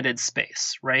 very limited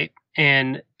space, right?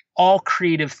 And all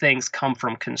creative things come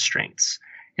from constraints.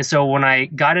 And so when I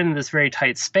got into this very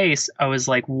tight space, I was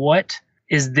like, what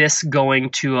is this going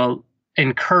to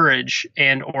encourage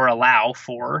and or allow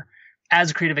for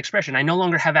as a creative expression? I no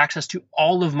longer have access to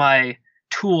all of my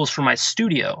tools for my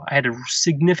studio. I had to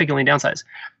significantly downsize.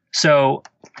 So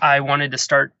I wanted to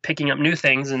start picking up new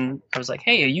things, and I was like,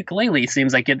 hey, a ukulele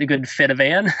seems like a good fit a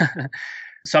van.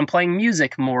 So I'm playing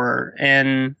music more,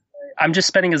 and I'm just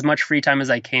spending as much free time as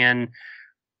I can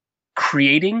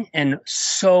creating and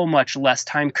so much less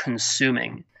time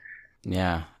consuming.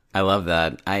 Yeah, I love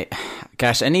that. I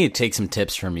need to take some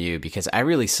tips from you, because I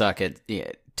really suck at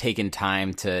taking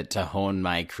time to hone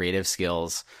my creative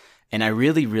skills, and I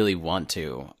really, really want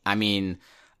to. I mean,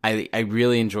 I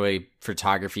really enjoy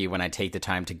photography when I take the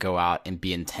time to go out and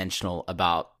be intentional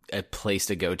about a place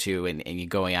to go to, and you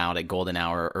going out at golden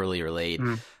hour, early or late.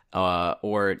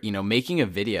 Or, making a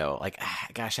video. Like,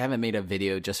 I haven't made a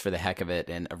video just for the heck of it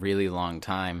in a really long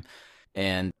time.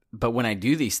 But when I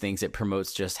do these things, it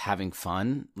promotes just having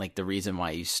fun, like the reason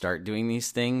why you start doing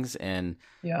these things. And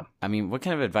yeah, I mean, what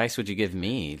kind of advice would you give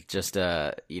me? Just,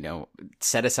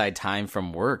 set aside time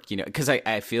from work, because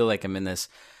I feel like I'm in this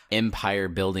empire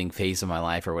building phase of my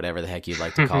life, or whatever the heck you'd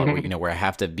like to call it, where I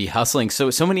have to be hustling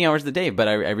so many hours a day. But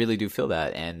I really do feel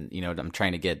that. And, I'm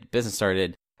trying to get business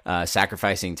started.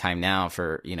 Sacrificing time now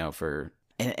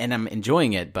and I'm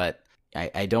enjoying it, but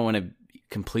I don't want to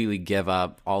completely give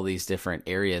up all these different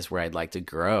areas where I'd like to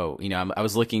grow. I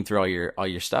was looking through all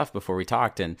your stuff before we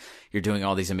talked, and you're doing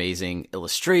all these amazing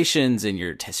illustrations, and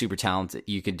you're super talented.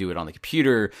 You can do it on the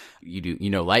computer. You do,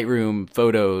 Lightroom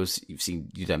photos.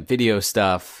 You've done video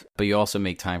stuff, but you also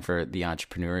make time for the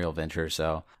entrepreneurial venture.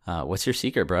 So, what's your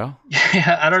secret, bro?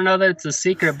 Yeah, I don't know that it's a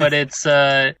secret, but it's,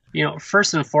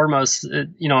 first and foremost,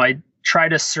 I try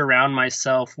to surround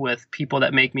myself with people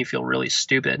that make me feel really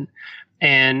stupid.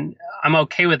 And I'm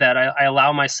okay with that. I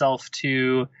allow myself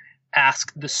to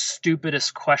ask the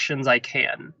stupidest questions I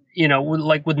can,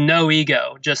 with no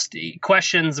ego, just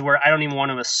questions where I don't even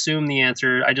want to assume the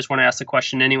answer. I just want to ask the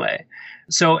question anyway.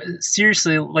 So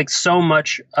seriously, like, so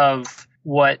much of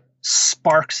what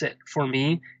sparks it for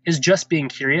me is just being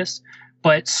curious,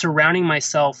 but surrounding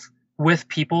myself with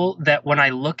people that when I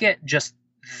look at just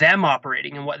them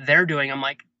operating and what they're doing, I'm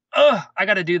like, oh, I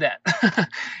got to do that.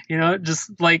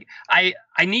 Just like I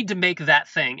need to make that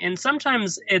thing. And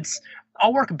sometimes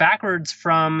I'll work backwards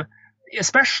from,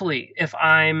 especially if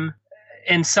I'm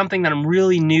in something that I'm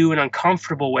really new and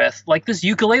uncomfortable with, like this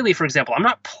ukulele, for example. I'm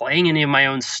not playing any of my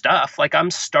own stuff. Like, I'm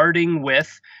starting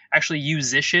with actually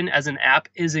Musician as an app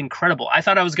is incredible. I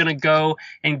thought I was going to go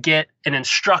and get an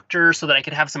instructor so that I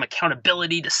could have some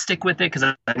accountability to stick with it, because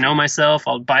I know myself.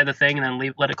 I'll buy the thing and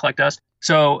then let it collect dust.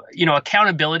 So,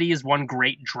 accountability is one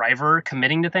great driver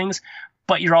committing to things,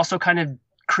 but you're also kind of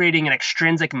creating an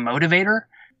extrinsic motivator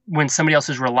when somebody else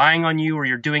is relying on you, or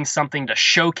you're doing something to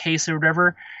showcase or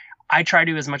whatever. I try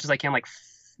to, as much as I can, like,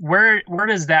 where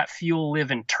does that fuel live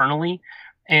internally?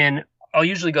 And I'll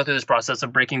usually go through this process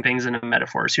of breaking things into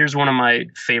metaphors. Here's one of my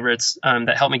favorites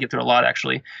that helped me get through a lot,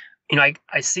 actually.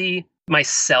 I see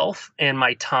myself and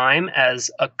my time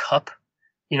as a cup.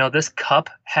 This cup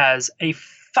has a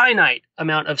finite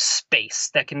amount of space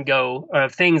that can go,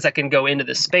 of things that can go into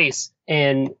this space.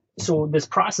 And so this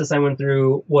process I went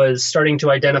through was starting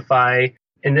to identify,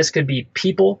 and this could be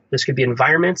people, this could be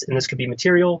environments, and this could be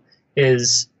material,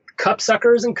 is cup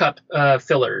suckers and cup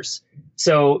fillers.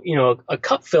 So, a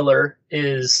cup filler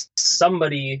is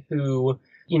somebody who,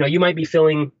 you might be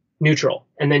feeling neutral,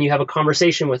 and then you have a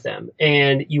conversation with them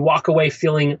and you walk away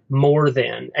feeling more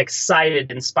than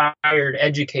excited, inspired,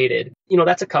 educated.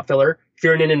 That's a cup filler. If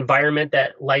you're in an environment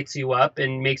that lights you up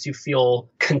and makes you feel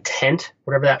content,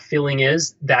 whatever that feeling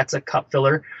is, that's a cup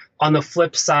filler. On the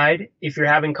flip side, if you're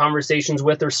having conversations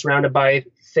with or surrounded by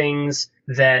things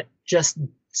that just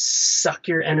suck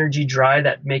your energy dry,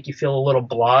 that make you feel a little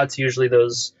blah, it's usually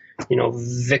those,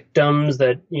 victims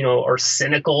that, are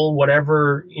cynical,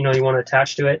 whatever, you want to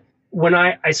attach to it. When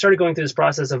I started going through this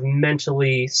process of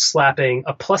mentally slapping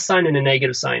a plus sign and a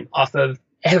negative sign off of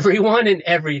everyone and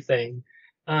everything,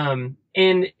 and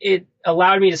it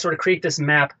allowed me to sort of create this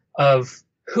map of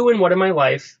who and what in my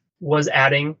life was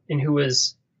adding and who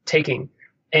was taking.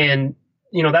 And,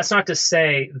 that's not to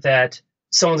say that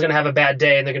someone's going to have a bad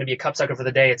day and they're going to be a cupsucker for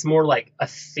the day. It's more like a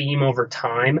theme over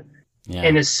time. Yeah.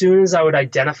 And as soon as I would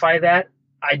identify that,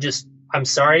 I'm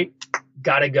sorry,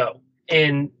 gotta go.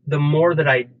 And the more that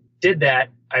I did that,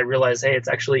 I realized, hey, it's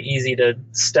actually easy to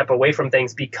step away from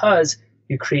things because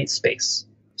you create space.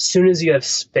 As soon as you have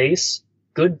space,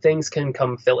 good things can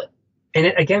come fill it. And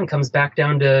it, again, comes back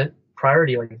down to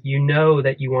priority. Like,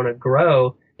 that you want to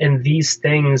grow, and these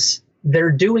things,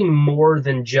 they're doing more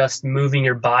than just moving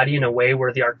your body in a way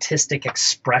where the artistic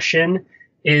expression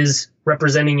is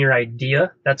representing your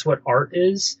idea. That's what art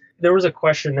is. There was a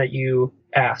question that you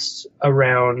asked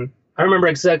around, I don't remember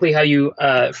exactly how you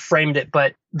framed it,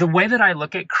 but the way that I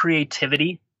look at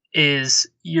creativity is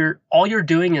all you're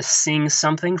doing is seeing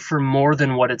something for more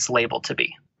than what it's labeled to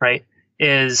be, right?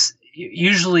 Is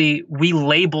usually we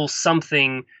label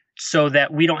something so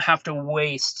that we don't have to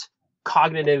waste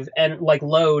cognitive and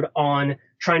load on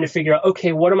trying to figure out,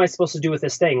 okay, what am I supposed to do with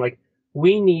this thing? Like,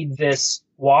 we need this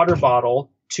water bottle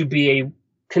to be a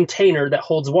container that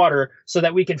holds water so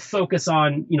that we can focus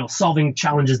on, solving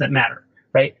challenges that matter,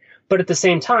 right? But at the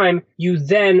same time, you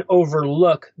then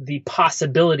overlook the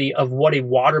possibility of what a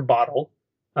water bottle,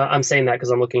 I'm saying that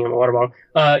because I'm looking at a water bottle,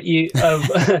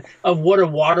 of what a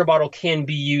water bottle can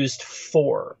be used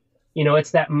for.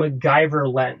 It's that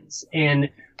MacGyver lens. And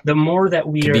the more that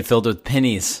we could be filled with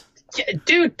pennies. Yeah,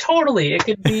 dude, totally. It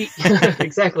could be,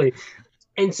 exactly.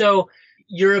 And so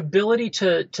your ability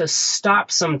to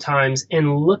stop sometimes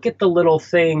and look at the little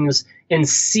things and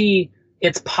see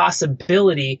its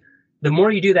possibility, the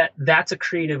more you do that, that's a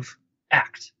creative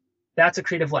act. That's a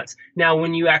creative lens. Now,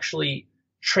 when you actually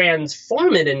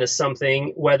transform it into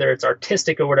something, whether it's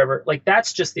artistic or whatever,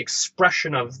 that's just the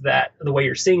expression of that, the way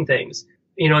you're seeing things.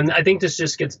 And I think this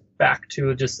just gets back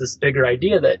to just this bigger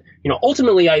idea that,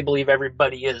 ultimately I believe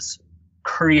everybody is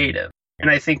creative. And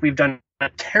I think we've done a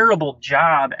terrible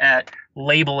job at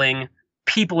labeling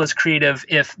people as creative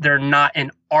if they're not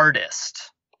an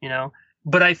artist,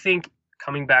 But I think,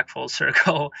 coming back full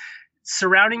circle,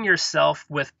 surrounding yourself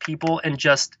with people and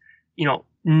just,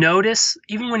 notice,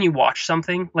 even when you watch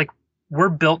something, we're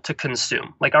built to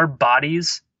consume. Our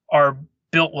bodies are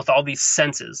built with all these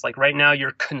senses. Right now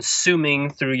you're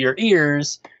consuming through your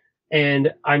ears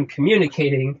and I'm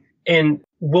communicating, and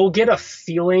we'll get a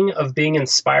feeling of being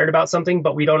inspired about something,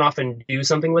 but we don't often do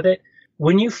something with it.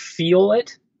 When you feel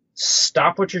it,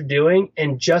 stop what you're doing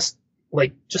and just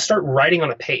start writing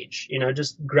on a page,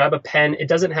 just grab a pen. It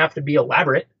doesn't have to be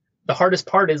elaborate. The hardest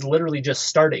part is literally just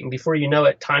starting. Before you know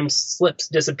it, time slips,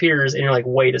 disappears, and you're like,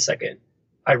 wait a second,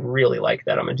 I really like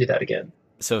that. I'm going to do that again.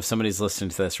 So if somebody's listening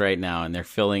to this right now and they're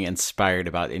feeling inspired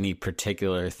about any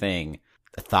particular thing,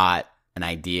 a thought, an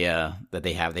idea that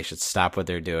they have, they should stop what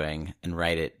they're doing and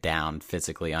write it down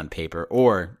physically on paper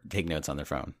or take notes on their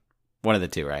phone. One of the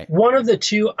two, right? One of the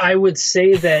two. I would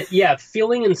say that, yeah,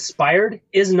 feeling inspired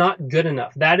is not good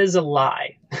enough. That is a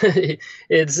lie.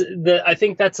 I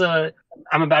think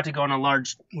I'm about to go on a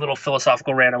large little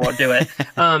philosophical rant. I won't do it.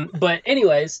 But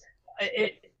anyways,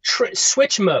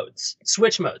 switch modes,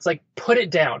 put it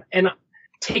down. And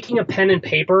taking a pen and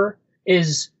paper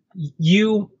is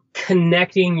you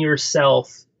connecting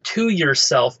yourself to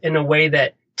yourself in a way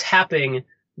that tapping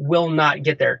will not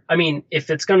get there. I mean, if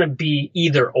it's going to be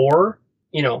either or,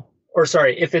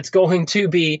 if it's going to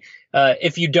be,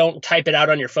 if you don't type it out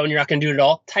on your phone, you're not going to do it at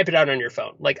all. Type it out on your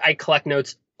phone. I collect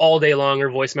notes all day long, or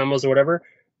voice memos or whatever.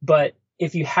 But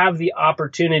if you have the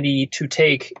opportunity to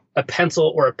take a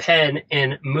pencil or a pen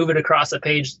and move it across a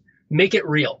page, make it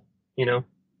real.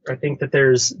 I think that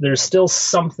there's still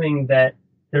something that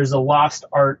there's a lost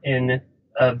art in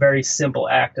a very simple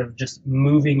act of just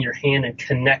moving your hand and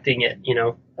connecting it,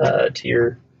 to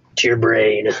your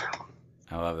brain.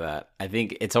 I love that. I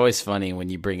think it's always funny when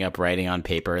you bring up writing on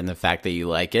paper and the fact that you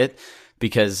like it,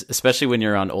 because especially when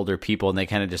you're around older people and they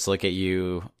kind of just look at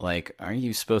you like, aren't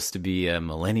you supposed to be a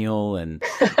millennial and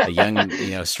a young,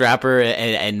 strapper,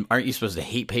 and aren't you supposed to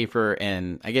hate paper?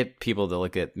 And I get people to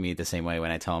look at me the same way when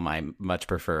I tell them I much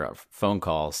prefer phone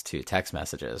calls to text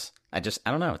messages. I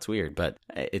don't know. It's weird, but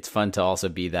it's fun to also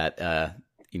be that,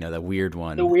 the weird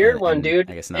one. The weird one,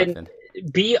 dude. I guess not.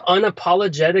 be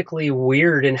unapologetically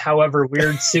weird in however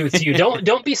weird suits you.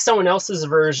 Don't be someone else's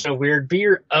version of weird. Be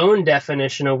your own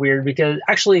definition of weird. Because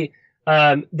actually,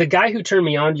 the guy who turned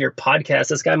me on to your podcast,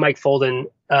 this guy Mike Folden,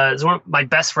 is one of my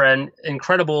best friend,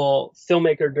 incredible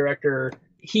filmmaker, director.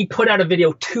 He put out a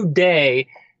video today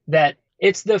that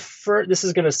it's the first. This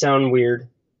is going to sound weird,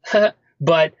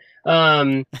 but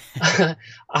I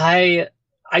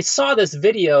saw this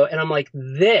video and I'm like,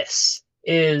 this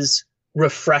is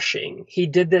refreshing. He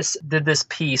did this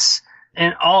piece,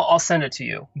 and I'll send it to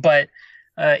you. But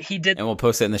he did, and we'll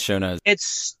post it in the show notes.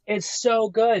 It's so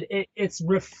good. It's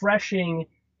refreshing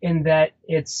in that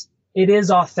it is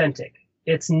authentic.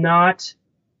 It's not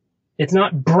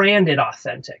branded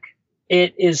authentic.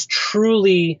 It is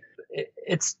truly.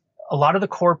 It's a lot of the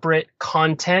corporate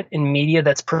content and media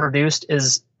that's produced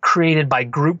is created by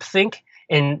groupthink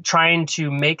and trying to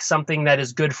make something that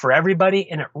is good for everybody,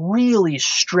 and it really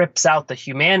strips out the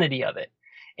humanity of it.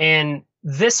 And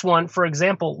this one, for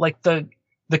example, like the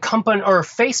company or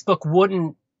Facebook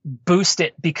wouldn't boost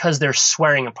it because they're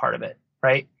swearing a part of it,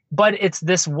 right? But it's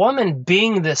this woman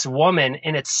being this woman,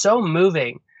 and it's so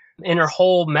moving in her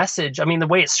whole message. I mean, the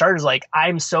way it started is like,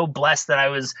 I'm so blessed that I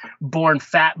was born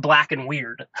fat, black, and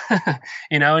weird,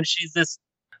 and she's this,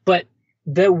 but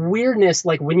the weirdness,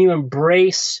 like when you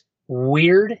embrace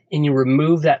weird and you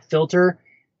remove that filter,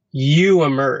 you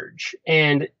emerge.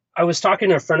 And I was talking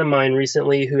to a friend of mine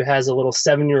recently who has a little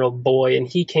 7-year-old boy, and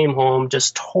he came home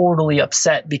just totally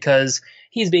upset because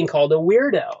he's being called a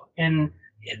weirdo. And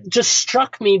it just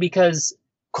struck me because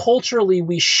culturally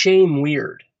we shame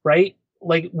weird, right?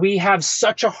 Like we have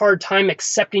such a hard time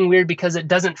accepting weird because it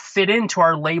doesn't fit into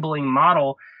our labeling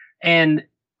model. And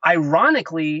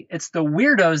ironically, it's the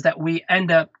weirdos that we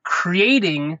end up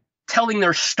creating, telling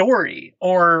their story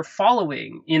or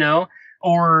following,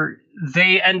 or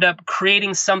they end up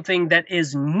creating something that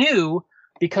is new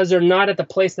because they're not at the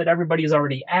place that everybody is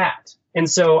already at. And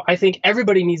so I think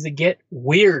everybody needs to get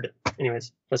weird.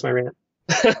 Anyways, that's my rant.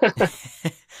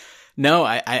 No,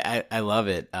 I love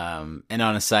it. And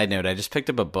on a side note, I just picked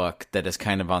up a book that is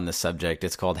kind of on the subject.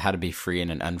 It's called How to Be Free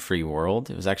in an Unfree World.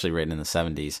 It was actually written in the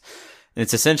 70s. And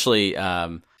it's essentially,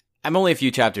 I'm only a few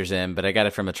chapters in, but I got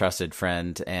it from a trusted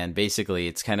friend. And basically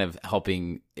it's kind of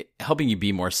helping you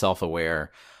be more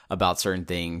self-aware about certain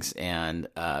things, and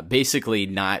basically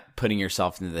not putting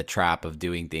yourself into the trap of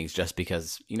doing things just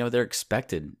because, they're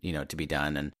expected, to be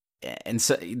done. And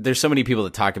so there's so many people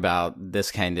that talk about this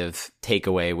kind of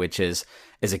takeaway, which is,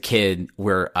 as a kid,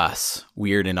 we're us,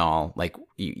 weird and all. Like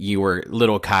you were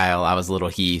little Kyle, I was little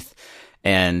Heath.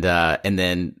 And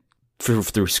then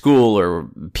through school or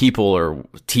people or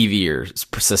TV or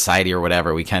society or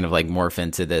whatever, we kind of like morph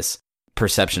into this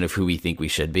perception of who we think we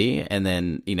should be. And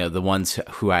then, the ones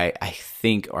who I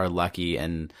think are lucky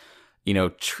and,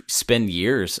 spend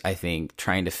years, I think,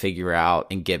 trying to figure out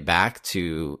and get back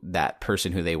to that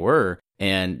person who they were.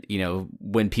 And,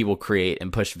 when people create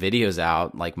and push videos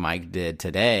out like Mike did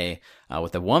today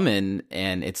with a woman,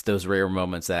 and it's those rare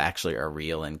moments that actually are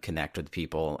real and connect with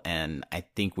people. And I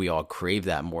think we all crave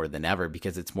that more than ever,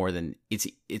 because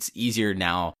it's easier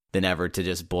now than ever to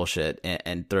just bullshit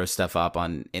and throw stuff up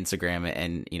on Instagram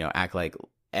and, act like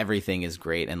everything is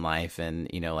great in life. And,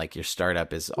 like your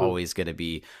startup is always going to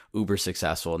be uber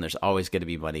successful, and there's always going to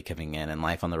be money coming in, and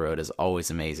life on the road is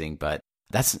always amazing. But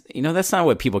that's not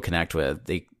what people connect with.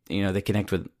 They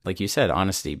connect with, like you said,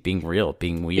 honesty, being real,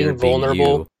 being weird, being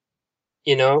vulnerable,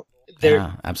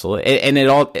 yeah, absolutely. And it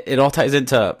all ties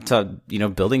into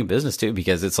building a business too,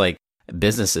 because it's like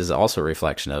business is also a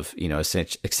reflection of,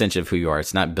 extension of who you are.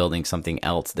 It's not building something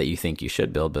else that you think you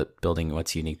should build, but building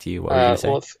what's unique to you. What would you say?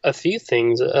 Well, a few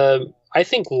things. I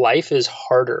think life is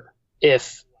harder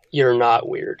if you're not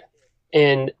weird.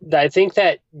 And I think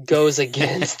that goes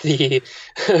against the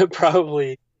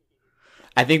probably.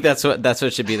 I think that's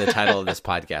what should be the title of this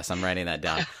podcast. I'm writing that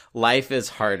down. Life is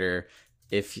harder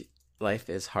if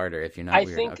you're not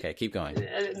weird. Okay, keep going.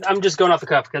 I'm just going off the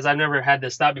cuff because I've never had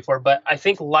this thought before, but I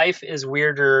think life is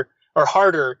weirder or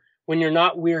harder when you're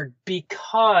not weird,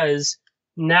 because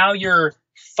now you're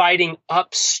fighting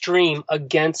upstream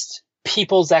against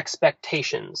people's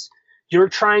expectations. You're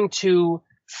trying to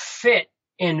fit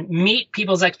and meet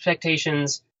people's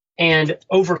expectations and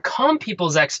overcome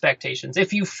people's expectations.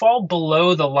 If you fall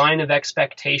below the line of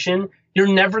expectation,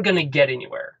 you're never going to get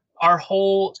anywhere. Our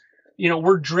whole,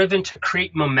 we're driven to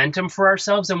create momentum for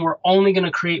ourselves, and we're only going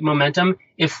to create momentum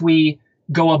if we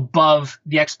go above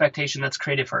the expectation that's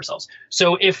created for ourselves.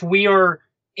 So if we are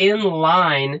in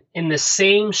line in the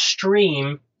same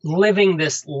stream, living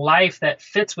this life that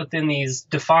fits within these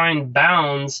defined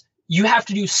bounds, you have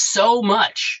to do so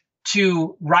much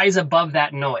to rise above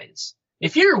that noise.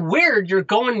 if you're weird, you're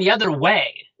going the other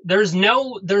way. There's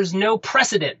no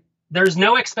precedent. There's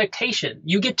no expectation.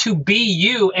 You get to be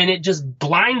you, and it just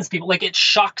blinds people. Like, it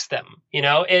shocks them. You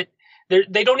know,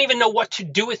 they don't even know what to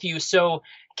do with you. So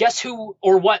guess who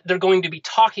or what they're going to be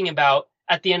talking about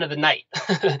at the end of the night.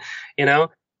 You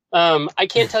know, I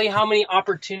can't tell you how many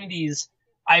opportunities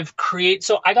I've created.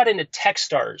 So I got into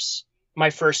Techstars my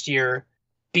first year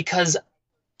because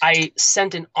I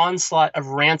sent an onslaught of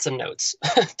ransom notes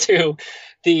to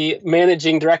the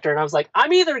managing director. And I was like,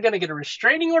 I'm either going to get a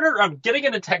restraining order or I'm getting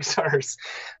into Techstars.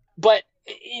 But,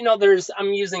 you know,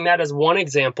 I'm using that as one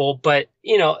example, but,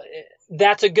 you know,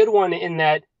 that's a good one in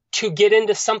that to get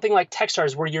into something like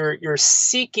Techstars where you're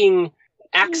seeking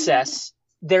access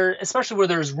there, especially where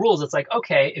there's rules. It's like,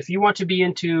 okay, if you want to be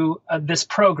into this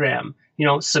program, you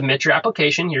know, submit your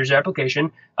application. Here's your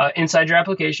application. Inside your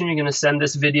application, you're going to send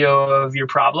this video of your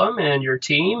problem and your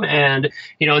team. And,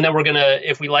 you know, and then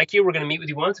if we like you, we're going to meet with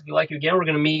you once. If we like you again, we're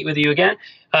going to meet with you again.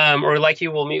 Or like you,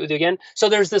 we'll meet with you again. So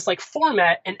there's this like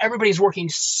format, and everybody's working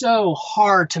so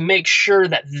hard to make sure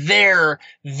that their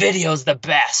video's the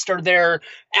best or their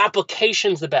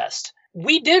application's the best.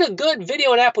 We did a good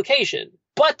video and application,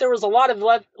 but there was a lot of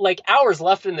hours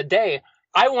left in the day.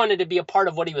 I wanted to be a part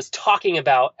of what he was talking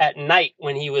about at night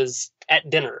when he was at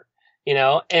dinner, you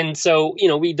know? And so, you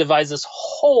know, we devised this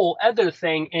whole other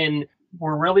thing, and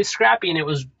we're really scrappy, and it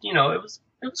was, you know, it was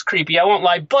creepy. I won't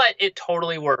lie, but it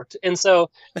totally worked. And so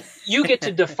you get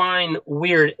to define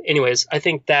weird. Anyways, I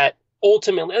think that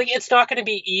ultimately, like, it's not going to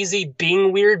be easy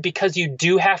being weird because you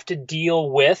do have to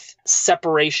deal with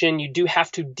separation. You do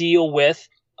have to deal with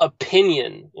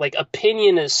opinion. Like,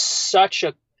 opinion is such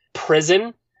a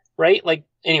prison. Right? Like,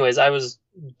 anyways, I was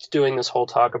doing this whole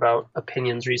talk about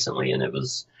opinions recently, and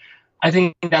I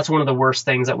think that's one of the worst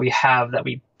things that we have that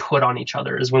we put on each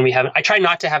other is when we I try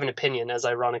not to have an opinion, as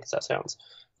ironic as that sounds.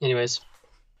 Anyways.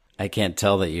 I can't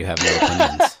tell that you have no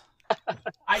opinions.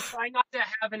 I try not to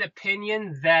have an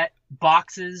opinion that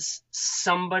boxes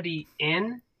somebody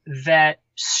in, that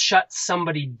shuts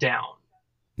somebody down.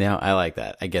 No, I like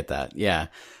that. I get that. Yeah.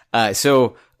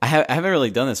 So I haven't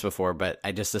really done this before, but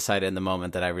I just decided in the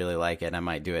moment that I really like it, and I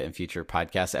might do it in future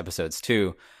podcast episodes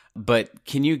too. But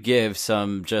can you give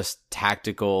some just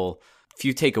tactical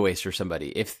few takeaways for somebody?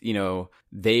 If, you know,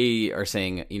 they are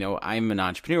saying, you know, I'm an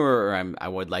entrepreneur, or I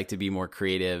would like to be more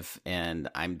creative, and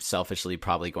I'm selfishly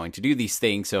probably going to do these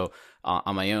things. So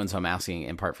on my own, so I'm asking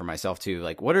in part for myself too,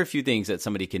 like, what are a few things that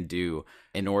somebody can do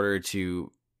in order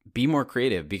to be more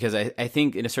creative? Because I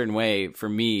think in a certain way, for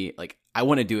me, like, I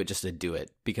want to do it just to do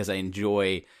it because I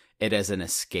enjoy it as an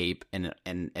escape, and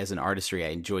as an artistry, I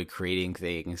enjoy creating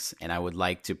things, and I would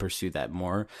like to pursue that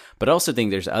more. But I also think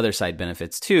there's other side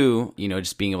benefits too, you know,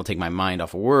 just being able to take my mind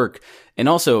off of work. And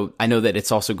also, I know that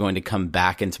it's also going to come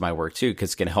back into my work too, because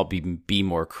it's going to help me be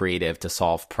more creative to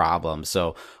solve problems.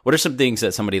 So what are some things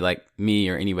that somebody like me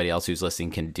or anybody else who's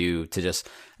listening can do to just,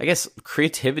 I guess,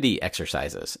 creativity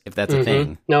exercises, if that's a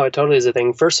thing? No, it totally is a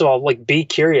thing. First of all, like, be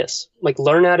curious. Like,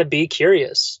 learn how to be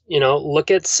curious. You know, look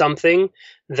at something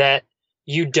that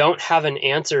you don't have an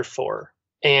answer for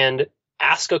and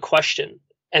ask a question,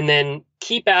 and then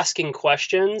keep asking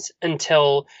questions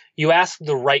until you ask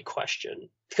the right question,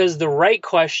 because the right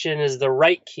question is the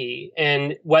right key.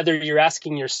 And whether you're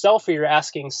asking yourself or you're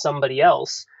asking somebody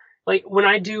else, like when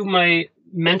I do my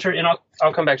mentor, and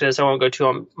I'll come back to this, I won't go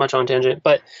too much on tangent,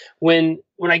 but when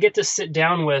I get to sit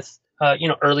down with you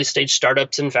know, early stage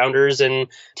startups and founders and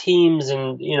teams,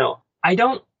 and, you know, I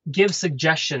don't give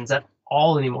suggestions at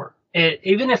all anymore.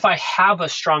 Even if I have a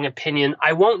strong opinion,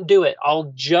 I won't do it.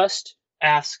 I'll just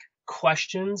ask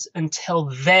questions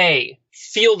until they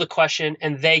feel the question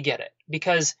and they get it,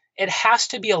 because it has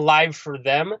to be alive for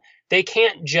them. They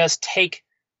can't just take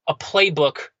a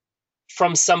playbook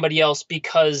from somebody else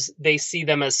because they see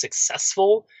them as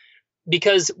successful,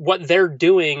 because what they're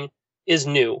doing is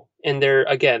new, and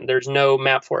there's no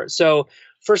map for it. So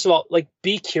first of all, like,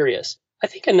 be curious. I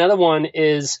think another one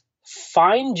is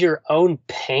find your own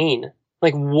pain.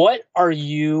 Like, what are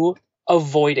you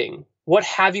avoiding? What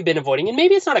have you been avoiding? And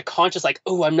maybe it's not a conscious, like,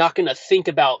 oh, I'm not going to think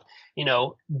about, you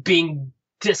know, being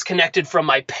disconnected from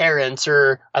my parents,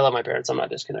 or I love my parents, I'm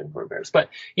not disconnected from my parents, but,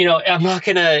 you know, I'm not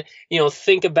going to, you know,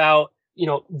 think about, you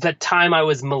know, the time I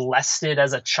was molested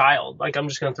as a child. Like, I'm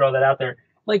just going to throw that out there.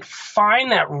 Like,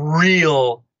 find that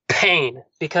real pain,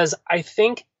 because I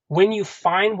think when you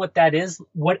find what that is,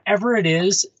 whatever it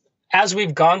is, as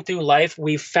we've gone through life,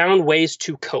 we've found ways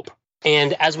to cope.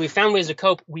 And as we found ways to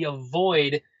cope, we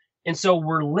avoid. And so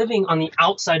we're living on the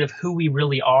outside of who we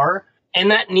really are.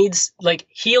 And that needs, like,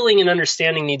 healing and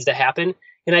understanding needs to happen.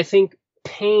 And I think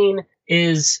pain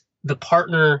is the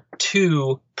partner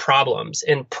to problems,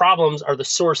 and problems are the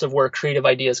source of where creative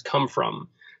ideas come from.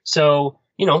 So,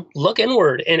 look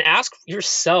inward and ask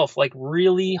yourself like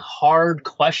really hard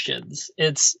questions.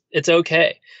 It's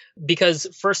okay. Because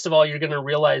first of all, you're going to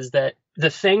realize that the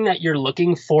thing that you're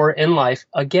looking for in life,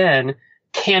 again,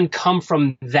 can come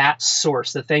from that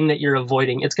source, the thing that you're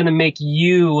avoiding. It's going to make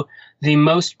you the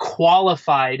most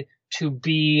qualified to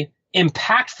be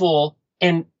impactful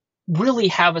and really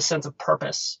have a sense of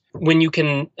purpose when you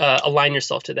can align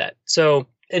yourself to that. So,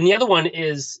 and the other one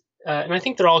is, and I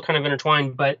think they're all kind of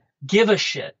intertwined, but give a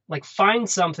shit. Like find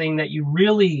something that you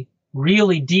really,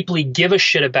 really deeply give a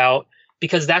shit about,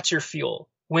 because that's your fuel.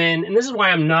 And this is why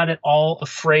I'm not at all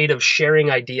afraid of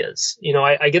sharing ideas.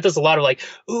 I get this a lot of like,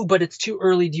 ooh, but it's too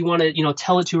early. Do you want to,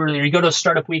 tell it too early? Or you go to a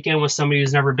startup weekend with somebody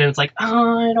who's never been. It's like,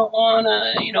 oh, I don't want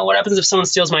to, what happens if someone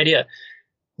steals my idea?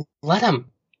 Let them.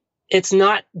 It's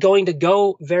not going to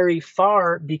go very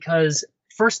far because,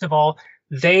 first of all,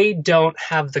 they don't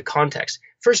have the context.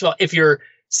 First of all,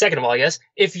 second of all, I guess,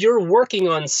 if you're working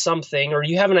on something or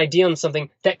you have an idea on something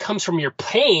that comes from your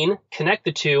pain, connect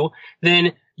the two,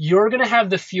 then you're going to have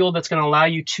the fuel that's going to allow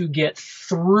you to get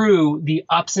through the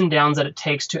ups and downs that it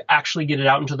takes to actually get it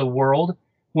out into the world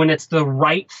when it's the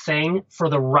right thing for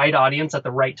the right audience at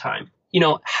the right time.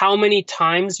 How many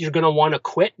times you're going to want to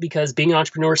quit because being an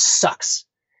entrepreneur sucks.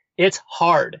 It's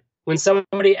hard. When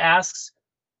somebody asks,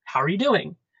 how are you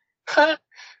doing?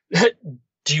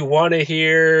 Do you want to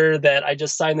hear that I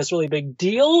just signed this really big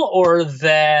deal or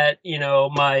that,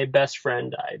 my best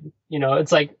friend died?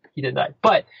 It's like he didn't die.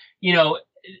 But,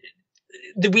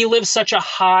 we live such a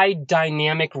high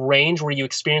dynamic range where you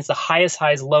experience the highest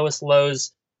highs, lowest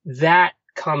lows. That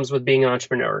comes with being an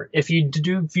entrepreneur. If you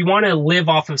want to live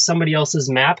off of somebody else's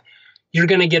map, you're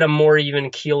going to get a more even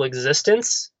keel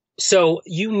existence. So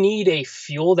you need a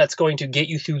fuel that's going to get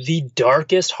you through the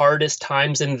darkest, hardest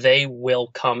times, and they will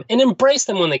come. And embrace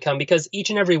them when they come, because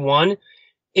each and every one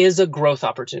is a growth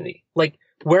opportunity. Like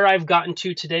where I've gotten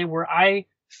to today, where I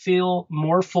feel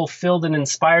more fulfilled and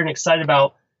inspired and excited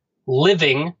about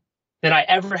living than I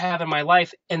ever have in my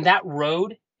life. And that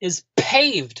road is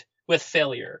paved with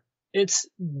failure. It's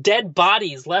dead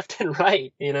bodies left and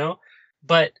right,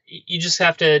 but you just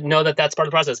have to know that that's part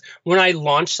of the process. When I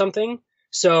launch something,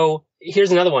 so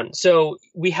here's another one. So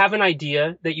we have an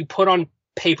idea that you put on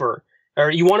paper, or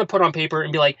you want to put on paper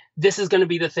and be like, this is going to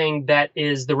be the thing that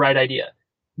is the right idea.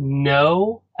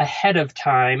 Know ahead of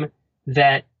time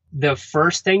that the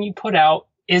first thing you put out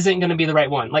isn't going to be the right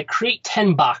one. Like create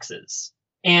 10 boxes.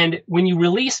 And when you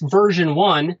release version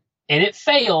 1 and it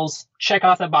fails, check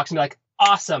off that box and be like,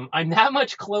 awesome, I'm that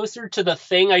much closer to the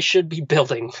thing I should be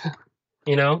building.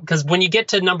 Because when you get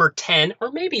to number 10,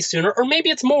 or maybe sooner, or maybe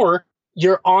it's more,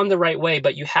 you're on the right way.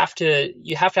 But you have to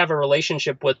have a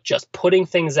relationship with just putting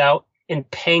things out and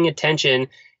paying attention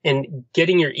and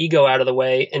getting your ego out of the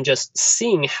way and just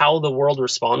seeing how the world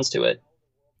responds to it.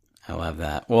 I love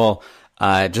that. Well,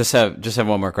 just have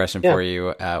one more question for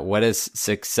you. What does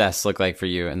success look like for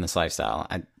you in this lifestyle?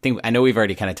 I know we've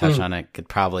already kind of touched on it. Could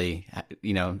probably,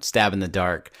 stab in the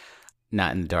dark,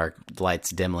 not in the dark, lights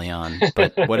dimly on.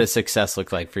 But what does success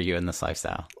look like for you in this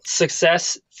lifestyle?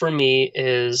 Success for me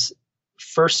is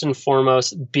first and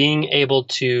foremost being able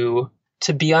to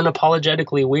be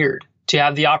unapologetically weird, to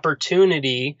have the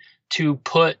opportunity to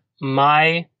put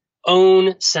my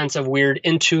own sense of weird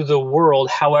into the world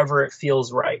however it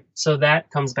feels right. So that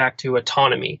comes back to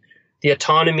autonomy, the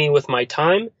autonomy with my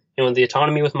time and with the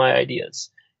autonomy with my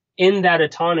ideas. In that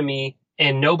autonomy,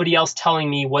 and nobody else telling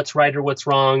me what's right or what's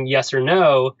wrong, yes or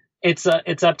no, it's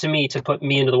up to me to put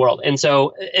me into the world.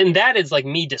 And that is like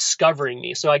me discovering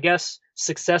me. So I guess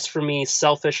success for me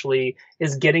selfishly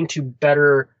is getting to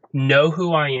better know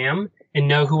who I am and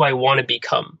know who I want to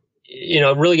become.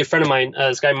 A really good friend of mine,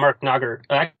 this guy, Mark Nagar,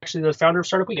 actually the founder of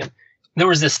Startup Weekend. There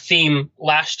was this theme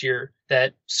last year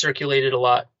that circulated a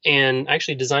lot, and I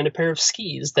actually designed a pair of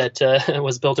skis that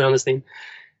was built around this theme.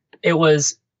 It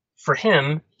was, for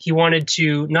him, he wanted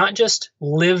to not just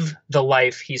live the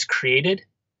life he's created,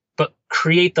 but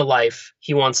create the life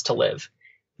he wants to live.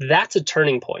 That's a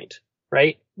turning point,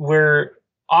 right? We're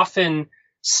often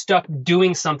stuck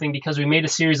doing something because we made a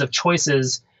series of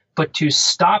choices, but to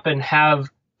stop and have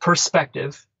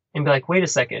perspective and be like, wait a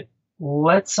second,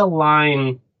 let's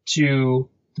align to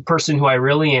the person who I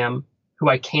really am, who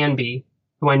I can be,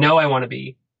 who I know I want to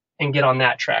be, and get on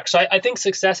that track. So I think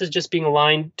success is just being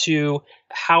aligned to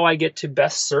how I get to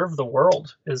best serve the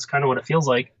world is kind of what it feels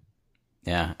like.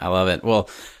 Yeah, I love it. Well,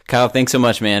 Kyle, thanks so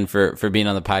much, man, for being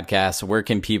on the podcast. Where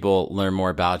can people learn more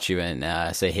about you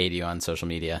and say hey to you on social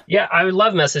media? Yeah, I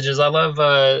love messages. I love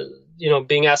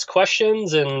being asked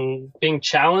questions and being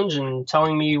challenged and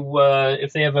telling me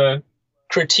if they have a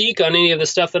critique on any of the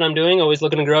stuff that I'm doing. Always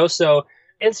looking to grow. So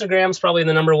Instagram's probably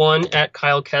the number one, at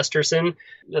Kyle Kesterson.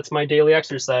 That's my daily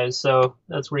exercise. So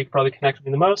that's where you can probably connect with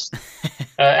me the most.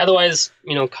 Otherwise,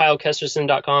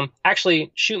 KyleKesterson.com.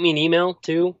 Actually, shoot me an email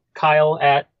too,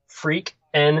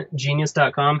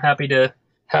 Kyle@freakandgenius.com. Happy to,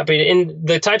 and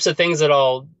the types of things that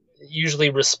I'll usually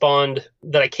respond,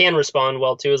 that I can respond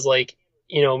well to, is like,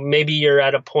 maybe you're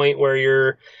at a point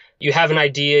where you have an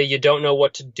idea, you don't know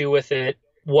what to do with it.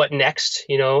 What next?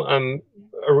 I'm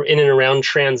in and around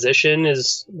transition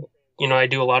is, I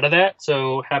do a lot of that.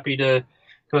 So happy to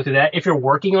go through that. If you're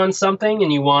working on something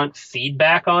and you want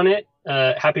feedback on it,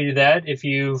 happy to do that. If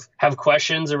you have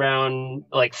questions around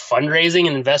like fundraising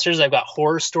and investors, I've got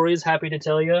horror stories, happy to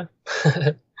tell you.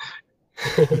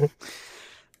 That's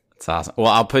awesome. Well,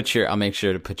 I'll make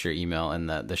sure to put your email in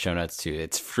the show notes too.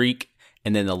 It's Freak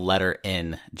and then the letter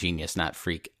N, genius, not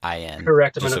Freak, IN.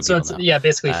 Correct. So it's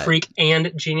basically Freak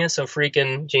and Genius. So Freak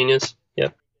and Genius.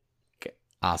 Yep. Okay.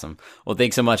 Awesome. Well,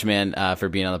 thanks so much, man, for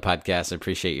being on the podcast. I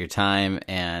appreciate your time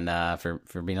and for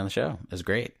being on the show. It was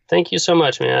great. Thank you so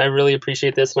much, man. I really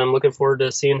appreciate this, and I'm looking forward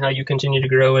to seeing how you continue to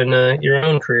grow in your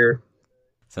own career.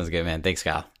 Sounds good, man. Thanks,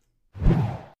 Kyle.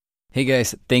 Hey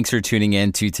guys, thanks for tuning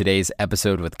in to today's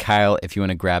episode with Kyle. If you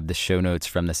want to grab the show notes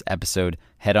from this episode,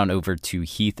 head on over to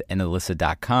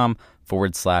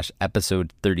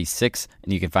heathandalyssa.com/episode 36,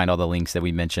 and you can find all the links that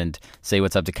we mentioned. Say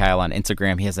what's up to Kyle on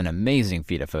Instagram. He has an amazing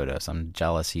feed of photos. I'm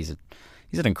jealous. He's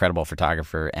an incredible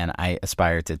photographer, and I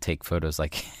aspire to take photos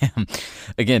like him.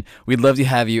 Again, we'd love to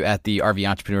have you at the RV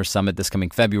Entrepreneur Summit this coming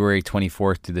February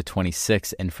 24th through the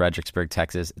 26th in Fredericksburg,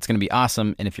 Texas. It's going to be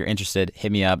awesome, and if you're interested,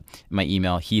 hit me up. My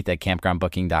email,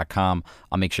 heath@campgroundbooking.com.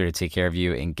 I'll make sure to take care of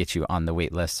you and get you on the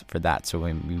wait list for that, so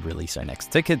when we release our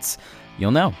next tickets,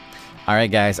 you'll know. All right,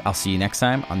 guys, I'll see you next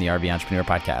time on the RV Entrepreneur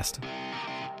Podcast.